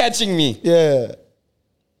dream catching me. Yeah.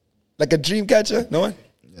 Like a dream catcher? No one?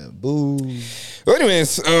 Yeah, boo.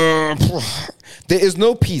 Anyways, there is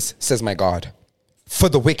no peace, says my God, for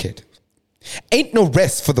the wicked. Ain't no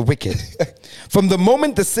rest for the wicked. From the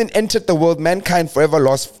moment the sin entered the world, mankind forever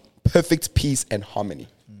lost perfect peace and harmony.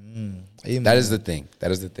 That is the thing.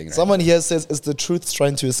 Right? Someone here says it's the truth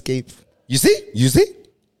trying to escape. You see?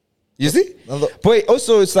 Boy,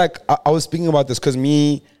 also it's like I was speaking about this because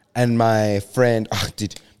me and my friend,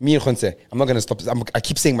 me and Khonse, I'm not gonna stop this. I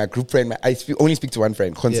keep saying my group friend. I only speak to one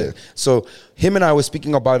friend, Khonse. Yeah. So him and I were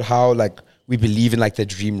speaking about how like we believe in like the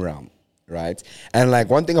dream realm, right? And like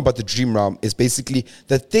one thing about the dream realm is basically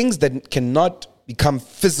the things that cannot become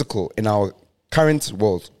physical in our current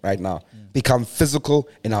world right now become physical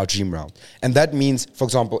in our dream realm. And that means, for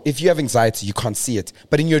example, if you have anxiety, you can't see it,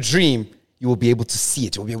 but in your dream, you will be able to see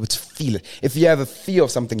it. You'll be able to feel it. If you have a fear of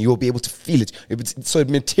something, you will be able to feel it. So it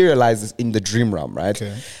materializes in the dream realm, right?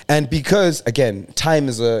 Okay. And because, again, time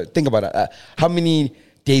is think about it. How many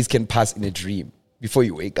days can pass in a dream before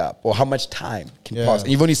you wake up? Or how much time can pass?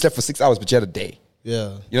 And you've only slept for 6 hours, but you had a day. Yeah. You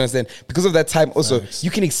know what I'm saying? Because of that time also, you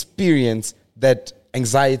can experience that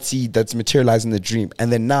anxiety that's materialized in the dream, and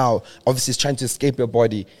then now obviously it's trying to escape your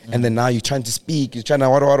body, and then now you're trying to speak, you're trying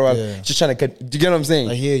to just trying to get. Do you get what I'm saying?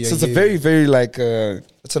 I hear you. So it's a very, very like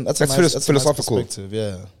that's philosophical. Nice perspective.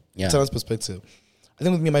 Yeah. It's a nice perspective. I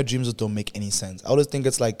think with me, my dreams just don't make any sense. I always think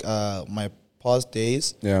it's like my past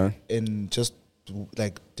days, in just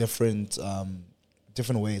like different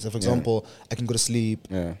ways. So for example, I can go to sleep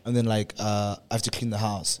and then like I have to clean the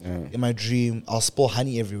house. In my dream, I'll spill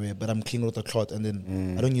honey everywhere, but I'm cleaning with a cloth, and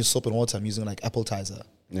then I don't use soap and water. I'm using like appetizer.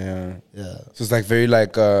 Yeah. So it's like very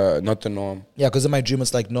like not the norm. Yeah, because in my dream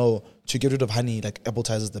it's like, no, to get rid of honey, like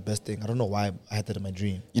appetizer is the best thing. I don't know why I had that in my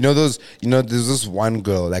dream. There's this one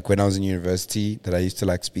girl like when I was in university that I used to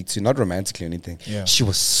like speak to, not romantically or anything. Yeah. She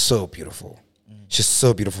was so beautiful. She's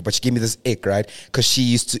so beautiful, but she gave me this ick, right? Because she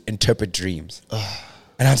used to interpret dreams.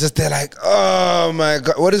 And I'm just there like, oh my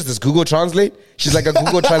God, what is this, Google Translate? She's like a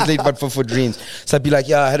Google Translate, but for dreams. So I'd be like,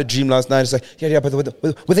 yeah, I had a dream last night. It's like, yeah, but were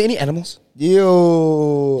there any animals?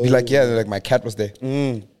 Yo. Be like, yeah, like my cat was there.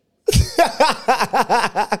 You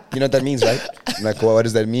know what that means, right? I'm like, well, what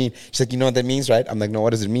does that mean? She's like, you know what that means, right? I'm like, no, what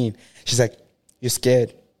does it mean? She's like, you're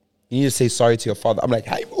scared. You need to say sorry to your father. I'm like,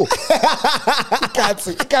 hi, bro.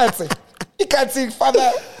 You can't say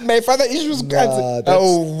father. My father issues.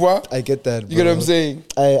 What? I get that, bro. You get what I'm saying?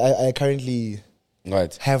 I currently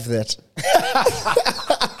have that.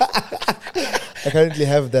 I currently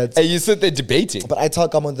have that. And you sit there debating. But I tell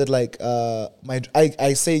Kamon that like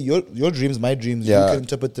I say your dreams, my dreams, you can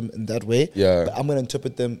interpret them in that way. Yeah. But I'm gonna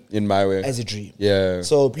interpret them in my way. As a dream. Yeah.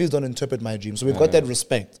 So please don't interpret my dreams. So we've got that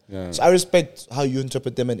respect. Yeah. So I respect how you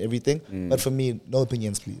interpret them and everything. But for me, no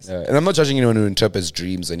opinions, please. Yeah. And I'm not judging anyone who interprets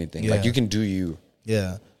dreams or anything. Like you can do you.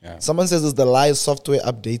 Yeah. Someone says it's the lies software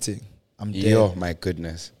updating. I'm dead. Oh my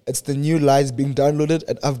goodness. It's the new lies being downloaded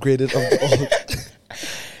and upgraded of the old.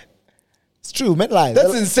 It's true, men lie.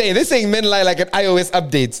 That's insane. They're saying men lie like an iOS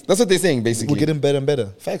update. That's what they're saying, basically. We're getting better and better.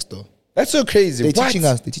 Facts, though. That's so crazy. They're teaching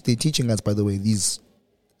us. They're teaching us, by the way, these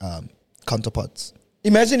counterparts.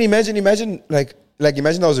 Imagine, like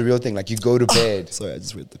imagine that was a real thing. Like you go to bed. Sorry, I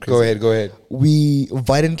just read the crazy. Go ahead. We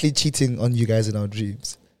violently cheating on you guys in our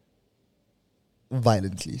dreams.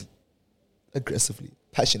 Violently, aggressively,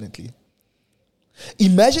 passionately.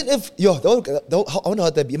 Imagine if I wonder how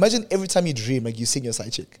that'd be. Imagine every time you dream, like you see your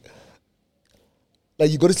side chick.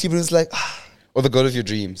 Like you go to sleep and it's like, or the girl of your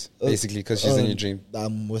dreams, basically, because she's in your dream.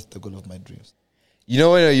 I'm with the girl of my dreams. You know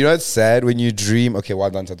what's sad when you dream? Okay, well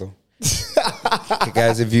done, Tato. Okay,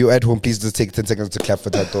 guys, if you at home, please just take 10 seconds to clap for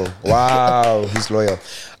Tato. Wow, he's loyal.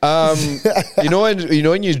 You know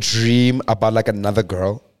when you dream about like another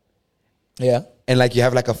girl? Yeah. And like you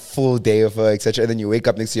have like a full day of her, etc. And then you wake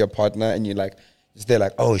up next to your partner and you're like, they're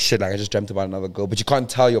like, oh shit, like I just dreamt about another girl. But you can't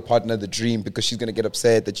tell your partner the dream because she's going to get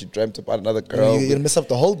upset that you dreamt about another girl. You're going to mess up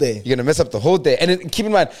the whole day. You're going to mess up the whole day. And then, keep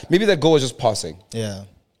in mind, maybe that girl was just passing. Yeah.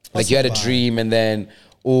 Like you had a dream and then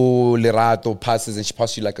or Lerato passes and she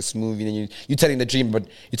passes you like a smoothie, and you're telling the dream, but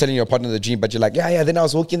you're telling your partner the dream, but you're like, yeah, then I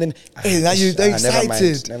was walking, then now you're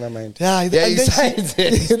excited. Never mind. Yeah,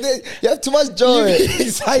 excited. You have too much joy.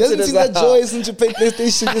 Excited. You haven't seen that joy since you played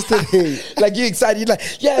PlayStation yesterday. Like you're excited.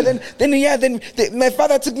 You're like, then my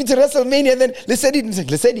father took me to WrestleMania, and then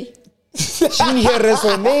Lesedi. She didn't hear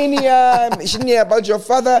WrestleMania. She didn't hear about your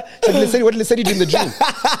father. She said, Lesedi, what did Lesedi do in the dream?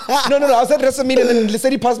 No, I was at WrestleMania, and then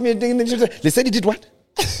Lesedi passed me a thing, and then she was like, Lesedi did what?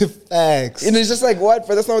 Facts. And it's just like, what?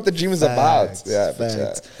 But that's not what the dream is about. Yeah,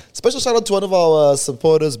 facts. Special shout out to one of our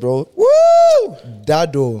supporters, bro. Woo!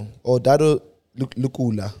 Dado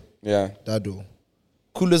Lukula. Yeah. Dado.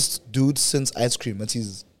 Coolest dude since ice cream. That's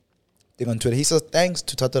his thing on Twitter. He says, thanks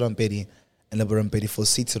to Tata Rampedi and Lebra Rampedi for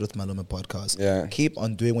Seated with Maluma podcast. Yeah. Keep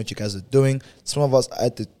on doing what you guys are doing. Some of us are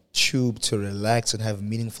at the tube to relax and have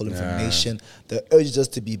meaningful information that urges us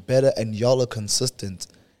to be better, and y'all are consistent.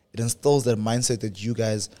 It instills that mindset that you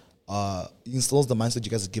guys are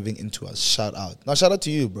giving into us. Shout out. Now shout out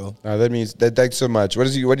to you, bro. That means that. Thanks so much.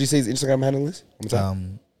 What do you say his Instagram handle is?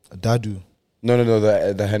 Dadu. No,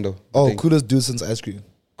 the handle. Coolest dude since ice cream.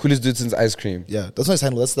 Coolest dude since ice cream. Yeah, that's not his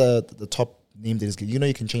handle. That's the top name that he's given. You know,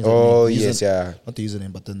 you can change the name. Oh, yes, yeah. Not the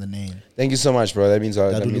username, but then the name. Thank you so much, bro. That means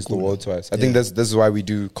the world to us. I think this is why we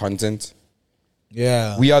do content.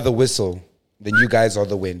 Yeah. We are the whistle, then you guys are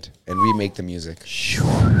the wind, and we make the music.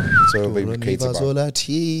 So we create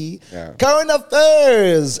it. Current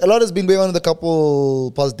affairs. A lot has been going on in the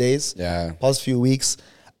couple past days. Yeah. Past few weeks.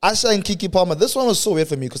 Usher and Keke Palmer. This one was so weird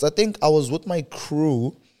for me because I think I was with my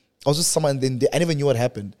crew. I was with someone, and then I never knew what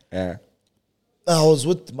happened. Yeah. I was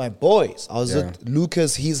with my boys. I was with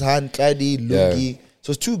Lucas, his hand, Kadi, Lungi.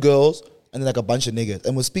 So it's 2 girls and then like a bunch of niggas.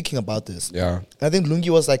 And we're speaking about this. Yeah. And I think Lungi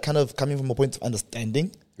was like kind of coming from a point of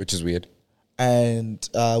understanding. Which is weird. And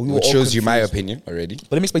which shows you my opinion already.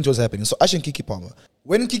 But let me explain to what's happening. So Usher and Keke Palmer.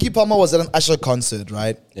 When Keke Palmer was at an Usher concert,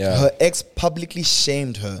 right? Yeah. Her ex publicly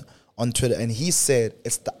shamed her on Twitter. And he said,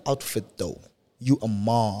 it's the outfit though. You a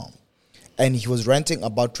mom. And he was ranting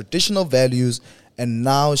about traditional values. And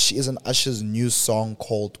now she is in Usher's new song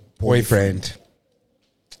called Boyfriend.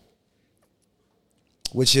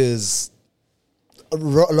 Which is a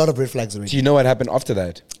lot of red flags already. Do you know what happened after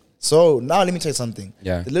that? So now let me tell you something.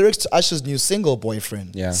 Yeah. The lyrics to Usher's new single,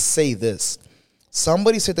 Boyfriend, say this.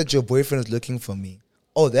 Somebody said that your boyfriend is looking for me.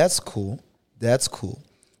 Oh, that's cool. That's cool.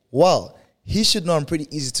 Well, he should know I'm pretty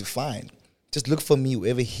easy to find. Just look for me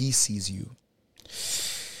wherever he sees you.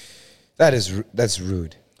 That's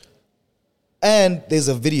rude. And there's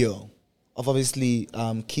a video of obviously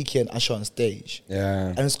Keke and Usher on stage. Yeah.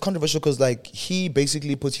 And it's controversial because like he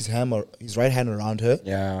basically puts his right hand around her.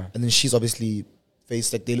 Yeah. And then she's obviously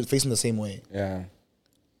they look facing the same way. Yeah.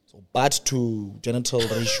 So butt to genital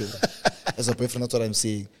ratio as a boyfriend, that's what I'm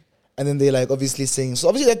saying. And then they like obviously sing. So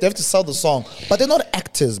obviously like, they have to sell the song. But they're not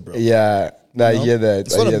actors, bro. Yeah. No, I hear that.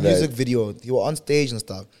 It's not a music video. You were on stage and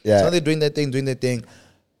stuff. Yeah. So now they're doing their thing.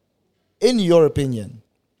 In your opinion,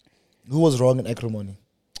 who was wrong in acrimony?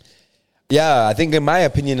 Yeah, I think in my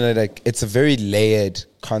opinion, like it's a very layered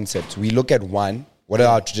concept. We look at what are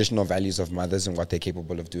our traditional values of mothers and what they're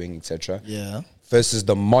capable of doing, etc. Yeah. Versus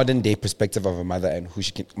the modern day perspective of a mother and who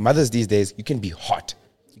she can. Mothers these days, you can be hot,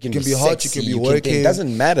 you can be hot, sexy, you can be working. It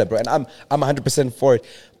doesn't matter, bro. And I'm 100% for it.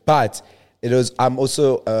 But I'm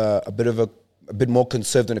also a bit more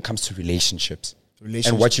conserved when it comes to relationships.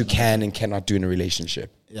 And what you can and cannot do in a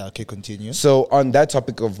relationship. Yeah, okay, continue. So on that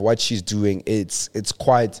topic of what she's doing, it's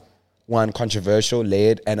quite controversial,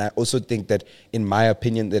 layered, and I also think that, in my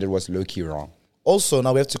opinion, that it was low-key wrong. Also,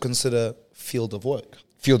 now we have to consider field of work.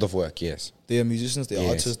 Field of work, yes. They are musicians, they are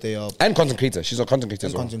artists, they are... And content creators. She's a content creator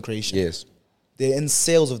as well. Content creation. Yes. They're in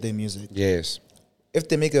sales of their music. Yes. If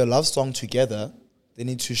they make a love song together, they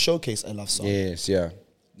need to showcase a love song. Yes, yeah.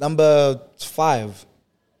 Number 5,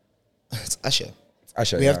 it's Usher.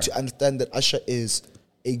 Usher, we have to understand that Usher is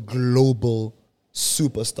a global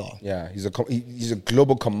superstar. Yeah, he's a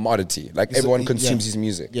global commodity. Like everyone consumes his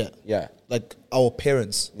music. Yeah. Yeah. Like our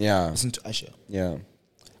parents listen to Usher. Yeah.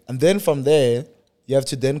 And then from there, you have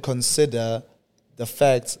to then consider the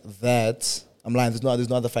fact that I'm lying. There's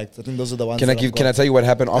no other facts. I think those are the ones. Can I tell you what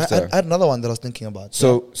happened after? I had another one that I was thinking about.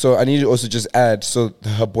 So I need to also just add. So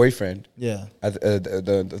her boyfriend,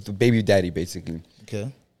 the baby daddy, basically. Okay.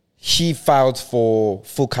 He filed for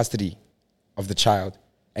full custody of the child,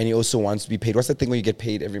 and he also wants to be paid. What's the thing where you get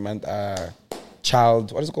paid every month?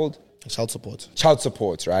 What is it called? Child support. Child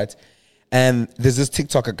support, right? And there's this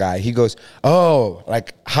TikToker guy. He goes, "Oh,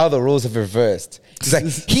 like how the roles have reversed." He's like,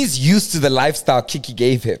 he's used to the lifestyle Keke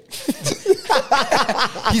gave him.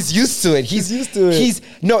 He's used to it. He's used to it.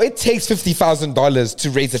 It takes $50,000 to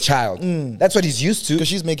raise a child. That's what he's used to. Because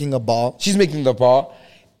she's making a bar. She's making the bar.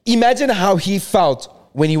 Imagine how he felt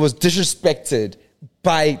when he was disrespected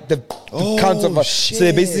by the count of... Shit. So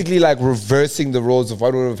they're basically like reversing the roles of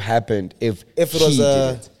what would have happened if it was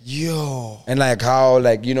did it. Yo. And like how,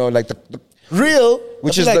 like, you know, like the real,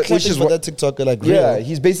 which is like that TikToker, like real. Yeah,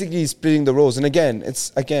 he's basically splitting the roles. And again,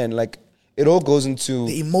 like it all goes into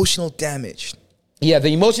the emotional damage. Yeah,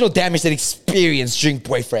 the emotional damage that experienced during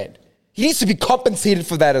boyfriend. He needs to be compensated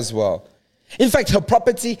for that as well. In fact, her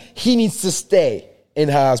property, he needs to stay in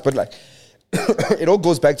her house. But like, it all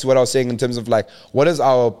goes back to what I was saying in terms of like, what is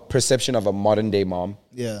our perception of a modern day mom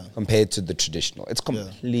compared to the traditional? It's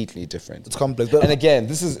completely different. It's complex. And again,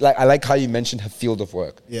 this is like, I like how you mentioned her field of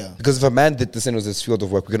work. Yeah. Because if a man did this and it was his field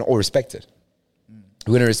of work, we're going to all respect it.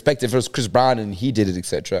 We're going to respect it if it was Chris Brown and he did it,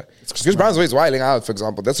 etc. Chris Brown's always wilding out, for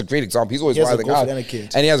example. That's a great example. He's always wilding out. And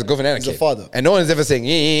he has a girlfriend and a kid. He's a father. And no one's ever saying,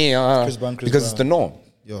 Chris Brown, because it's the norm.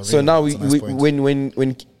 So now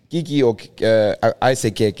when Keke or I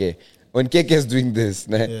say Keke, when Keke is doing this,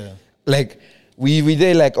 like we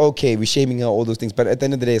they're like, okay, we're shaming her, all those things. But at the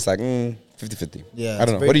end of the day, it's like 50-50. Yeah, I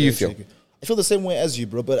don't know. What do you feel? Tricky. I feel the same way as you,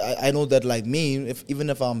 bro. But I know that like me, even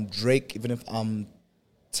if I'm Drake, even if I'm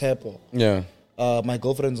Tepo, my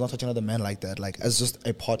girlfriend is not touching another man like that. Like as just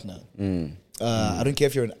a partner. I don't care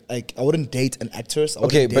if you're I wouldn't date an actress.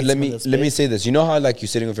 Okay, but let me say this. You know how like you're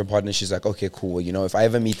sitting with your partner, she's like, okay, cool. You know, if I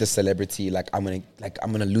ever meet a celebrity, like I'm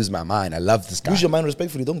gonna lose my mind. I love this guy. Lose your mind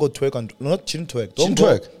respectfully. Don't go twerk on. No, not shouldn't twerk.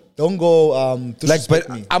 Don't go. Like, but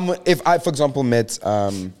me. If I, for example, met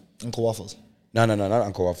Uncle Waffles. No, not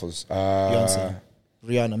Uncle Waffles. Beyonce,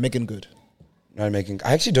 Rihanna, Megan Good. Not Megan.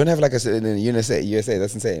 I actually don't have like a in the USA.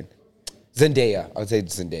 That's insane. Zendaya. I would say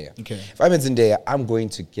Zendaya. Okay. If I met Zendaya, I'm going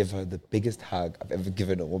to give her the biggest hug I've ever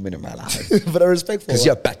given a woman in my life. But I respect for her. Because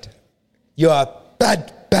you're bad. You're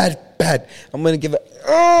bad. I'm going to give her...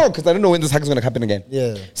 because I don't know when this hug is going to happen again.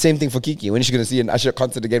 Yeah. Same thing for Keke. When is she going to see an Usher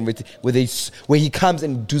concert again where he comes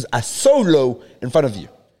and does a solo in front of you?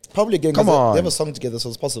 Probably again. Come on. They have a song together, so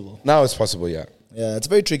it's possible. Now it's possible, yeah. Yeah, it's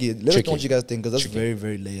very tricky. Let us know what you guys think, because that's very,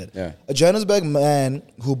 very layered. Yeah. A Johannesburg man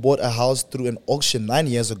who bought a house through an auction 9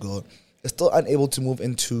 years ago is still unable to move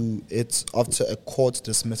into it after a court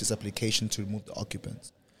dismissed his application to remove the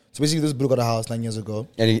occupants. So basically, this bro got a house 9 years ago.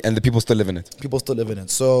 And the people still live in it. People still live in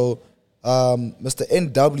it. So Mr.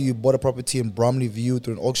 NW bought a property in Bromley View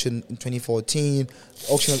through an auction in 2014. The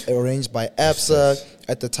auction was arranged by ABSA.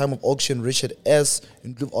 At the time of auction, Richard S.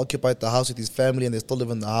 occupied the house with his family, and they still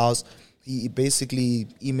live in the house. He basically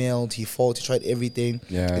emailed, he fought, he tried everything.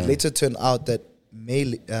 Yeah. It later turned out that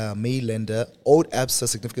May lender owed ABSA a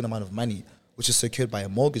significant amount of money, which is secured by a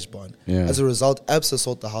mortgage bond. Yeah. As a result, ABSA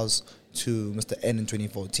sold the house to Mr. N in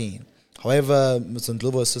 2014. However, Mr.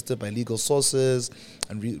 Ndlovu, assisted by legal sources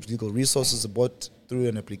and legal resources, brought through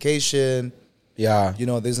an application. Yeah. You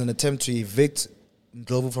know, there's an attempt to evict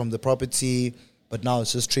Ndlovu from the property, but now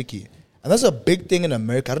it's just tricky. And that's a big thing in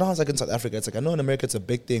America. I don't know how it's like in South Africa. It's like, I know in America it's a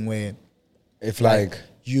big thing where if like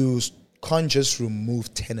you can't just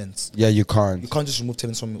remove tenants. Yeah, you can't. You can't just remove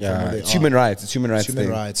tenants from where they it's human rights. It's human rights. It's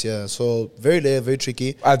human rights, yeah. So very layered, very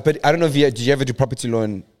tricky. But I don't know if did you ever do property law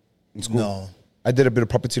in school? No. I did a bit of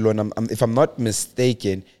property law, and if I'm not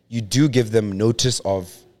mistaken, you do give them notice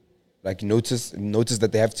of, like notice that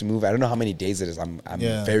they have to move. I don't know how many days it is. I'm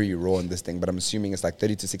very raw on this thing, but I'm assuming it's like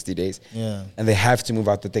 30 to 60 days. Yeah. And they have to move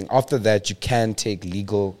out the thing. After that, you can take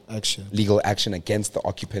legal action against the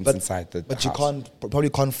occupants inside the But house. you probably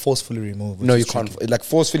can't forcefully remove. No, you can't. Like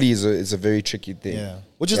forcefully is a very tricky thing. Yeah.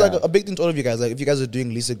 Which is like a big thing to all of you guys. Like if you guys are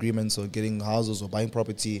doing lease agreements or getting houses or buying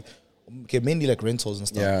property, okay, mainly like rentals and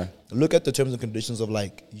stuff. Yeah. Look at the terms and conditions of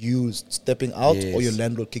like you stepping out or your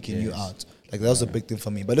landlord kicking you out. Like that was a big thing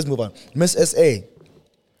for me. But let's move on. Miss SA.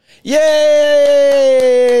 Yay!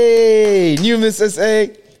 New Miss SA.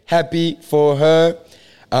 Happy for her.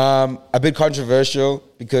 A bit controversial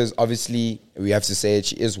because obviously we have to say it.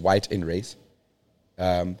 She is white in race.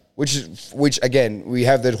 Which again, we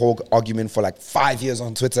have that whole argument for like 5 years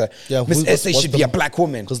on Twitter. Yeah, Miss SA should be a black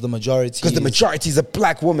woman. Because the majority is a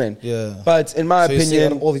black woman. Yeah. But in my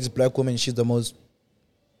opinion, all these black women, she's the most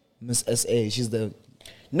Miss SA. She's the...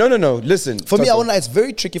 No. Listen. For me, I won't lie, it's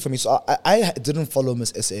very tricky for me. So I didn't follow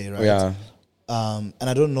Miss SA, right? Yeah. And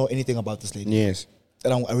I don't know anything about this lady. Yes.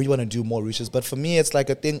 And I really want to do more research. But for me, it's like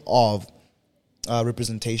a thing of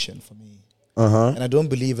representation for me. Uh-huh. And I don't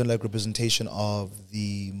believe in like representation of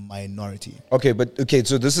the minority.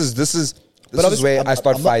 So this is where I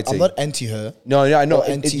start fighting. I'm not anti her. No, I know.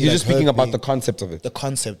 Anti, you're just speaking about the concept of it. The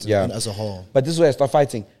concept as a whole. But this is where I start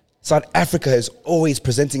fighting. South Africa is always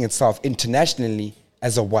presenting itself internationally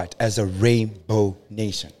as a what? As a rainbow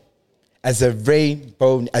nation. As a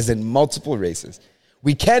rainbow, as in multiple races.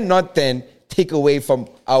 We cannot then take away from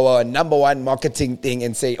our number one marketing thing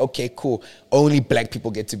and say, okay, cool, only black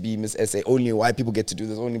people get to be Miss SA, only white people get to do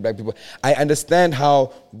this, only black people. I understand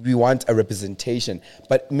how we want a representation,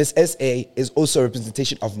 but Miss SA is also a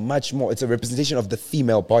representation of much more. It's a representation of the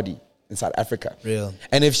female body in South Africa. Real.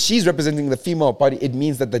 And if she's representing the female body, it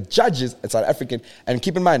means that the judges are South African. And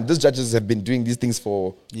keep in mind, those judges have been doing these things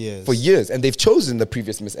for years. And they've chosen the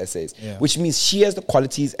previous Miss SAs, which means she has the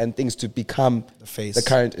qualities and things to become the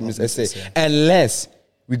current Miss SA. Unless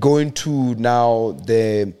we go into now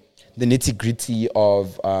the nitty gritty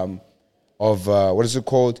of what is it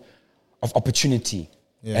called? Of opportunity.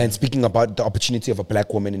 Yeah. And speaking about the opportunity of a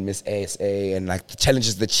black woman in Miss SA and like the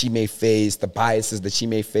challenges that she may face, the biases that she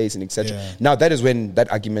may face, and etc. Yeah. Now that is when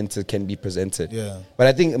that argument can be presented. Yeah. But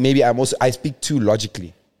I think maybe I speak too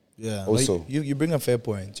logically. Yeah. Also, well, you bring a fair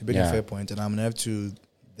point. You bring a fair point, and I'm gonna have to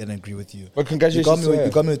then agree with you. But congratulations!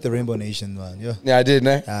 You got me with the Rainbow Nation, man. Yeah. I did,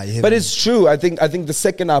 nah? But it's true. I think the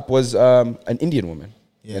second up was an Indian woman.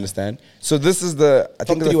 You understand? So this is the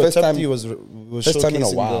first time in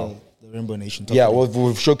a while. The Rainbow Nation. Yeah, we're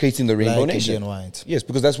showcasing the Rainbow Nation. And white. Yes,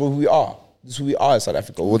 because that's what we are. This is who we are in South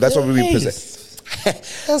Africa. Well, that's what we represent.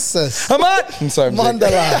 I'm sorry,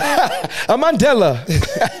 Mandela.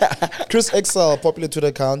 Mandela. Chris XL, popular Twitter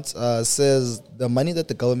account, says the money that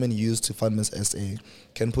the government used to fund Miss SA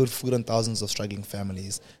can put food on thousands of struggling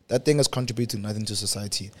families. That thing has contributed nothing to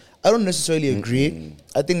society. I don't necessarily agree.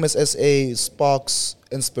 I think Miss SA sparks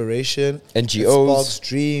inspiration. NGOs. It sparks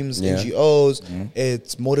dreams, NGOs.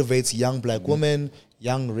 It motivates young black women,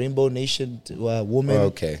 young Rainbow Nation women.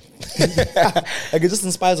 Okay. Like it just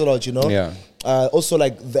inspires a lot, you know? Yeah. Also,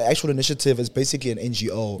 like the actual initiative is basically an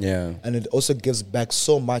NGO. Yeah. And it also gives back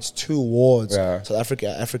so much towards South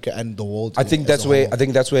Africa and the world. I think that's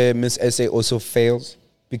where Miss SA also fails.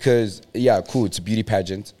 Because cool, it's a beauty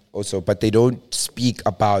pageant also, but they don't speak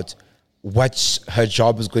about what her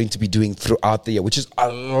job is going to be doing throughout the year, which is a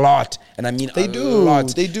lot. And I mean a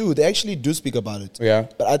lot. They do. They actually do speak about it. Yeah.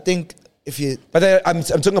 But I think I'm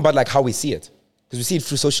talking about like how we see it. Because we see it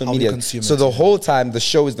through social media. So the whole time, the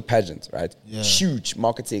show is the pageant, right? Yeah. Huge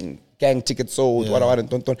marketing, gang tickets sold,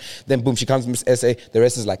 then boom, she comes to Miss SA. The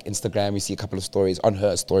rest is like Instagram. We see a couple of stories on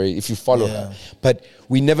her story if you follow her. But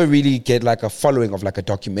we never really get like a following of like a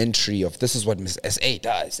documentary of this is what Miss SA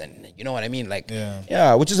does. And you know what I mean? Like,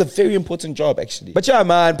 which is a very important job actually. But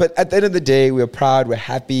man, but at the end of the day, we're proud, we're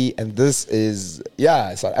happy. And this is,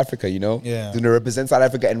 South Africa, you know? Yeah. To represent South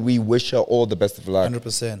Africa, and we wish her all the best of luck.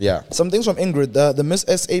 100%. Yeah. Some things from Ingrid. The Miss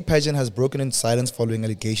SA pageant has broken in silence following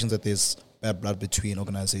allegations that there's bad blood between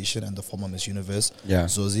organization and the former Miss Universe,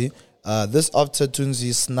 Zozi. This after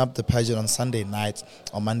Tunzi snapped the pageant on Sunday night.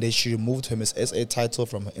 On Monday, she removed her Miss SA title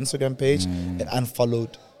from her Instagram page and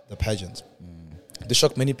unfollowed the pageant. This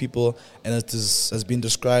shocked many people, and it has been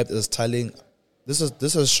described as telling. This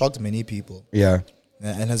has shocked many people. Yeah.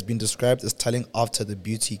 And has been described as telling after the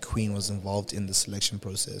beauty queen was involved in the selection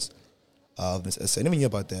process of Miss SA. I never knew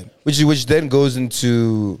about that. Which then goes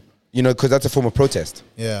into, because that's a form of protest.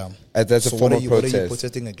 Yeah. That's a form of protest. What are you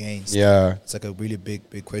protesting against? Yeah. It's like a really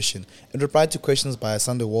big question. In reply to questions by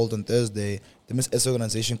Sunday World on Thursday, the Miss SA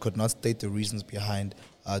organization could not state the reasons behind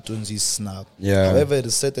Tunzi's snap. Yeah. However, it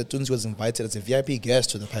is said that Tunzi was invited as a VIP guest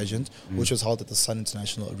to the pageant, which was held at the Sun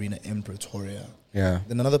International Arena in Pretoria. Yeah.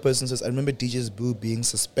 Then another person says, I remember DJ's Boo being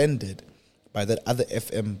suspended by that other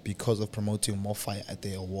FM because of promoting More Fire at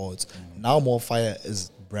their awards. Now More Fire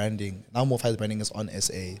is branding. Now More Fire's branding is on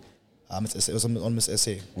SA. It was on Miss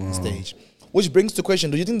SA stage. Which brings the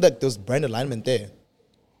question, do you think that there's brand alignment there?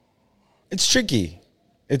 It's tricky.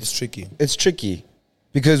 It's tricky. It's tricky.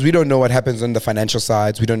 Because we don't know what happens on the financial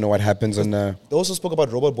sides. We don't know what happens on the... They also spoke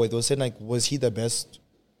about Robot Boy. They were saying, like, was he the best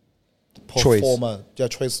performer?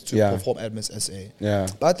 Choice to perform at Miss SA. Yeah.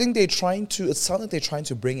 But I think it sounds like they're trying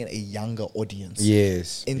to bring in a younger audience.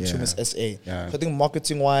 Yes. Into Miss SA. Yeah. So I think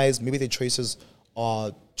marketing-wise, maybe their choices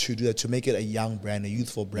are to do that, to make it a young brand, a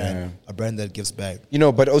youthful brand, a brand that gives back.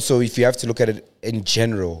 But also, if you have to look at it in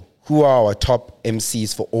general, who are our top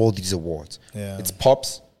MCs for all these awards? Yeah. It's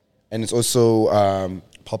Pops, and it's also...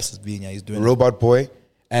 Pops is being, he's doing Robot Boy,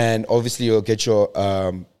 and obviously you'll get your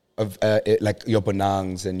like your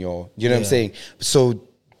Bonangs and your, you know what I'm saying? So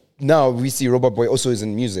now we see Robot Boy also is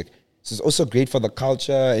in music. So it's also great for the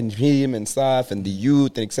culture and him and stuff and the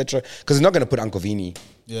youth and etc. Because they're not going to put Uncle Vini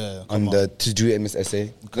to do MS SA.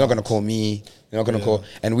 They're not going to call me. They're not going to call.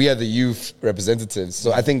 And we are the youth representatives.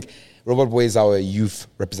 So I think Robot Boy is our youth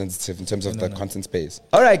representative in terms of the content space.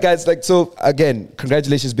 All right, guys. Like, so again,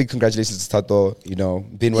 congratulations, big congratulations to Tato. You know,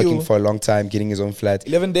 been working for a long time, getting his own flat.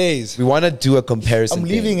 11 days. We want to do a comparison. I'm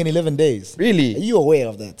leaving in 11 days. Really? Are you aware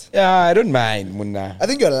of that? Yeah, I don't mind, Munna. I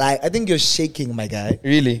think you're shaking, my guy.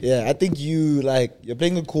 Really? Yeah, I think you're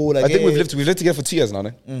playing it cool. Like, I think we've lived together for 2 years now,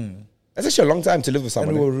 no? That's actually a long time to live with someone.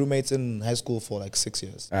 And we were roommates in high school for like 6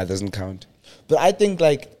 years. It doesn't count. But I think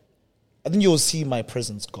you'll see my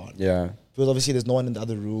presence gone. Yeah. Because obviously there's no one in the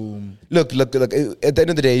other room. Look. At the end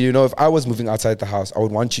of the day, you know, if I was moving outside the house, I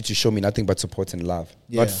would want you to show me nothing but support and love.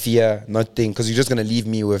 Yeah. Not fear, nothing. Because you're just going to leave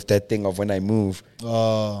me with that thing of when I move.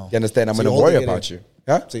 Oh. You understand? I'm going to worry about you.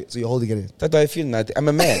 Huh? So you're holding it in. That's why I feel nothing. I'm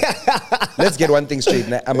a man. Let's get one thing straight.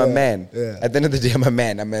 I'm a man. Yeah. At the end of the day, I'm a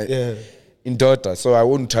man. I'm a in daughter. So I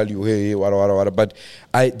won't tell you, hey, what. But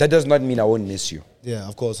that does not mean I won't miss you. Yeah,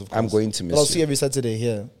 of course. I'm going to miss you. But I'll see you every Saturday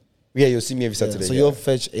here. Yeah, you'll see me every Saturday. So you'll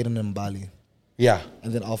fetch Aiden and Bali. Yeah.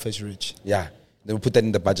 And then I'll fetch Rich. Yeah. Then we'll put that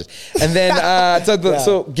in the budget. And then,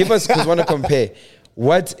 so give us, because we want to compare.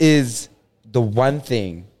 What is the one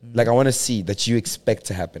thing, like I want to see that you expect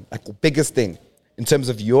to happen? Like the biggest thing in terms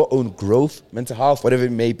of your own growth, mental health, whatever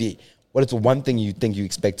it may be. What is the one thing you think you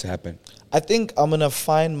expect to happen? I think I'm going to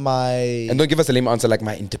find my... And don't give us a lame answer like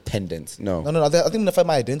my independence. No. No. I think I'm going to find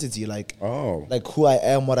my identity. Like who I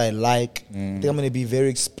am, what I like. I think I'm going to be very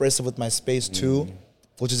expressive with my space too,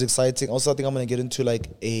 which is exciting. Also, I think I'm going to get into like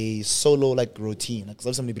a solo like routine. Because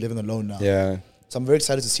obviously I'm going to be living alone now. Yeah. So I'm very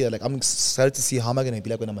excited to see that. Like I'm excited to see how am I going to be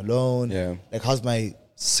like when I'm alone. Yeah. Like how's my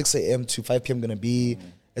 6 a.m. to 5 p.m. going to be?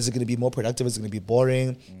 Is it going to be more productive? Is it going to be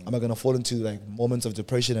boring? Am I going to fall into like moments of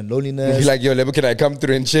depression and loneliness? Be like, yo, can I come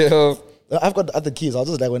through and chill? I've got other keys. I'll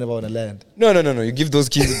just like whenever I want to land. No. You give those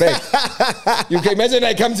keys back. You can imagine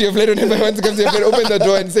I come to your flat whenever I want to come to your flat, open the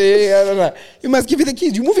door and say, hey, you must give me the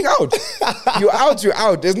keys. You're moving out. You're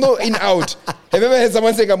out. There's no in out. Have you ever heard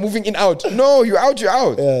someone saying I'm moving in out? No, you're out.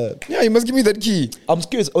 Yeah, you must give me that key. I'm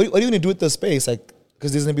curious. What are you going to do with the space? Like,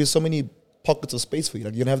 because there's going to be so many pockets of space for you.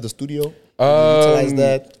 Like, you're going to have the studio. Utilize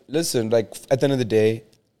that. Listen, like at the end of the day,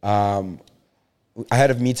 I had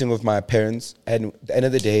a meeting with my parents, and at the end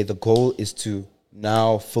of the day, the goal is to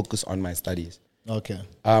now focus on my studies. Okay.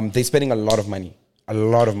 They're spending a lot of money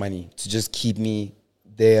to just keep me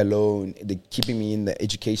there alone. They're keeping me in the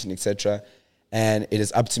education, etc. And it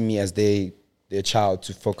is up to me as their child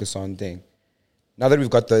to focus on things. Now that we've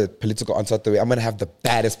got the political answer out the way, I'm going to have the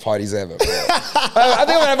baddest parties ever. I think I'm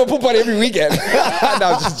going to have a pool party every weekend. No,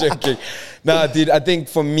 I'm just joking. No, dude, I think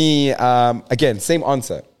for me, again, same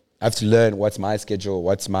answer. I have to learn what's my schedule,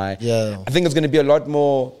 I think it's going to be a lot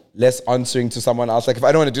more less answering to someone else. Like if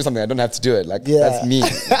I don't want to do something, I don't have to do it. Like that's me.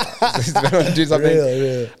 If I don't want to do something.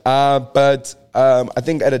 Real. But I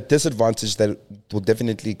think at a disadvantage that will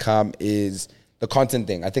definitely come is the content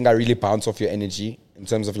thing. I think I really bounce off your energy in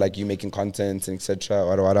terms of like you making content and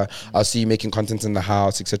etc. I'll see you making content in the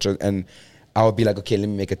house, etc. And I'll be like, okay, let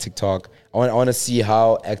me make a TikTok. I want to see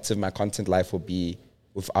how active my content life will be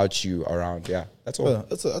without you around. Yeah, that's all. Yeah,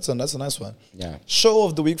 that's a nice one. Yeah. Show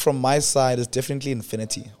of the week from my side is definitely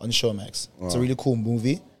Infinity on Showmax. It's a really cool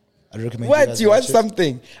movie. I recommend. What? You watched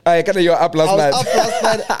something? You're up last night. I was up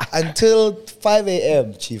last night until 5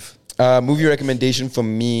 a.m. Chief. Movie recommendation for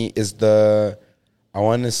me is I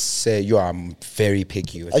want to say, I'm very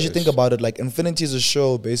picky. As you think about it, like Infinity is a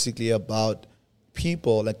show basically about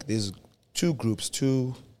people. Like there's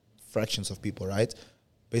two fractions of people, right?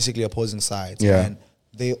 Basically opposing sides. Yeah. And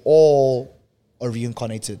they all are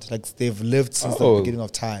reincarnated. Like they've lived since the beginning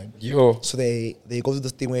of time. So they go through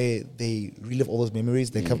this thing where they relive all those memories.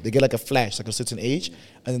 They get like a flash, like a certain age,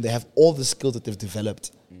 and then they have all the skills that they've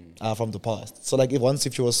developed from the past. So like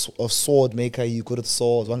if you're a sword maker, you good at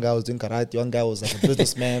swords. One guy was doing karate. One guy was like a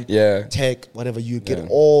businessman. Tech, whatever. You get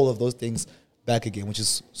all of those things back again, which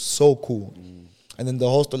is so cool. And then the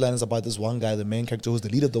whole storyline is about this one guy, the main character, who's the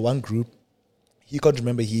leader of the one group. He can't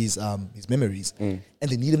remember his memories, and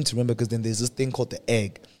they need him to remember because then there's this thing called the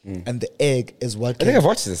egg, and the egg is what. I think I've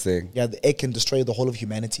watched this thing. Yeah, the egg can destroy the whole of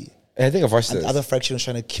humanity. I think I've watched this. The other fraction is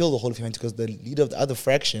trying to kill the whole of humanity because the leader of the other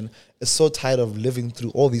fraction is so tired of living through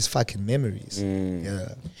all these fucking memories. Yeah.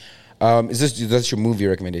 Is this your movie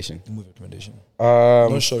recommendation? Movie recommendation.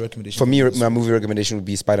 No show recommendation. For me, my movie recommendation would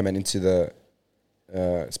be Spider-Man Into the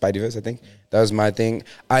Spideyverse. I think that was my thing.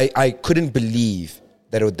 I couldn't believe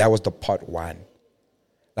that was the part one.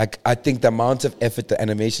 Like, I think the amount of effort, the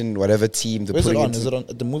animation, whatever team, Where's it on? Is it on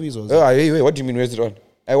at the movies or? Wait, what do you mean? Where's it on?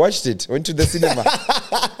 I watched it. Went to the cinema.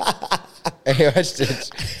 I watched it.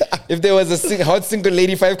 If there was a hot single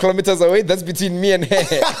lady 5 kilometers away, that's between me and her.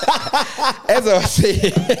 As I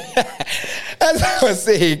was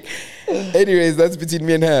saying, Anyways, that's between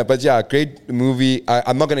me and her. But yeah, great movie.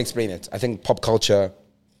 I'm not going to explain it. I think pop culture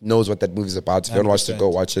knows what that movie's about. If you haven't watched it, go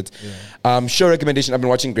watch it. Yeah. Show recommendation. I've been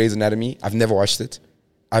watching Grey's Anatomy. I've never watched it.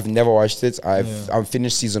 I've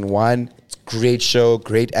finished season 1. It's a great show,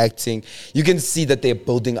 great acting. You can see that they're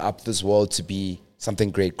building up this world to be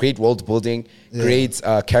something great. Great world building, great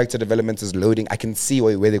character development is loading. I can see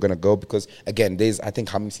where they're going to go because, again, there's, I think,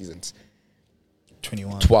 how many seasons?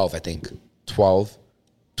 21. 12, I think. 12.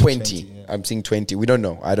 20. I'm seeing 20. We don't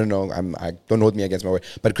know. I don't know. I don't hold me against my word.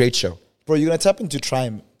 But great show. Bro, you're going to tap into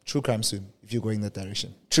true crime soon if you're going that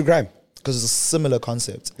direction. True crime? Because it's a similar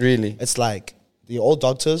concept. Really? It's like the old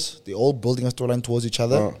doctors, they're all building a storyline towards each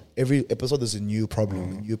other. Every episode there's a new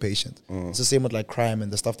problem, a new patient. It's the same with like crime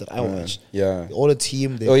and the stuff that I watch. Yeah. All the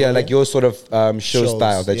team. Like your sort of show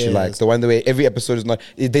style that you like. The one the way every episode is not.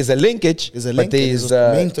 There's a linkage. There's a link. But there's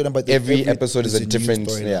main storyline, but every episode is a different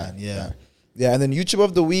storyline. Yeah. And then YouTube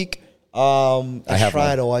of the week. I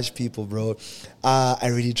try to watch people, bro. I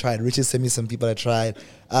really tried. Richard sent me some people I tried.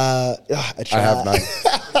 I have none.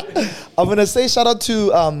 I'm gonna say shout out to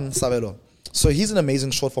Sabelo. So he's an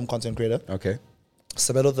amazing short form content creator. Okay.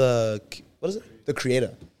 Sabelo, the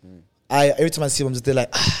creator. Every time I see him, I'm just there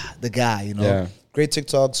like, the guy, you know. Yeah. Great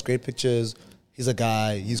TikToks, great pictures. He's a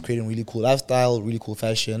guy. He's creating really cool lifestyle, really cool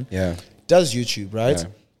fashion. Yeah. Does YouTube, right?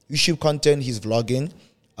 Yeah. YouTube content. He's vlogging,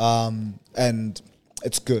 and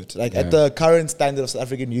it's good. Like at the current standard of South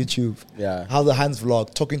African YouTube. Yeah. How the hands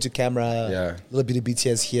vlog, talking to camera. Yeah. A little bit of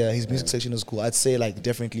BTS here. His music section is cool. I'd say like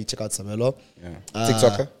definitely check out Sabelo.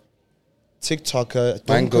 Yeah. TikToker.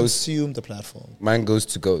 Don't consume the platform. Mine goes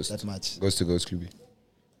to Ghost. That much. Goes to Ghost, Klubi.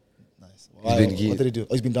 Nice. What did he do?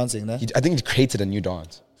 Oh, he's been dancing, no? I think he created a new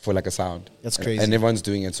dance for like a sound. That's crazy. And everyone's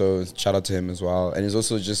doing it, so shout out to him as well. And he's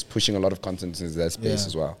also just pushing a lot of content in that space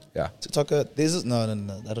as well. Yeah. TikToker, no.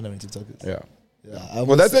 I don't have any TikTokers. Yeah.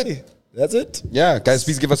 Well, that's it. That's it. Yeah, guys,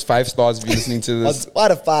 please give us 5 stars if you're listening to this. On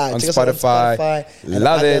Spotify. On Spotify.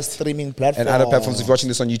 Love it. Streaming platforms. And other platforms. If you're watching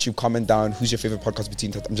this on YouTube, comment down who's your favorite podcast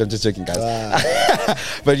between. I'm just joking, guys.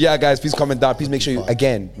 But yeah, guys, please comment down. Please make sure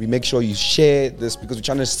make sure you share this because we're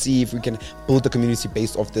trying to see if we can build the community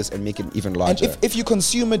based off this and make it even larger. And if you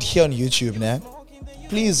consume it here on YouTube,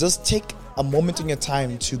 please just take a moment in your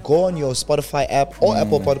time to go on your Spotify app or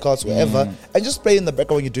Apple Podcasts, wherever, and just play in the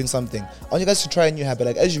background when you're doing something. I want you guys to try a new habit,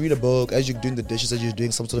 like as you read a book, as you're doing the dishes, as you're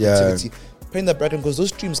doing some sort of activity, play in the background because those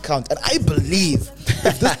streams count. And I believe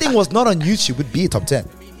if this thing was not on YouTube, it would be top 10.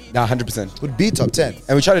 Nah, 100%. Would be top 10.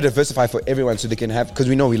 And we try to diversify for everyone so they can have, because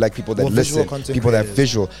we know we like people that listen, people that are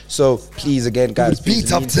visual. So please, again, guys, be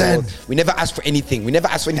top 10. We never ask for anything. We've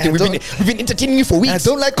been entertaining you for weeks. I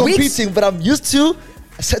don't like competing, but I'm used to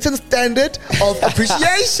a certain standard of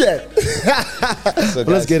appreciation. So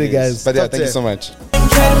let's get it, guys. But yeah, thank you so much.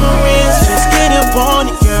 Just get up on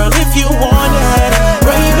it, girl, if you want it.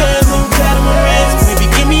 Ray-Bans and catamarans, baby,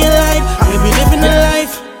 give me a life, baby, living a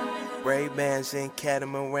life. Ray-Bans and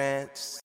catamarans.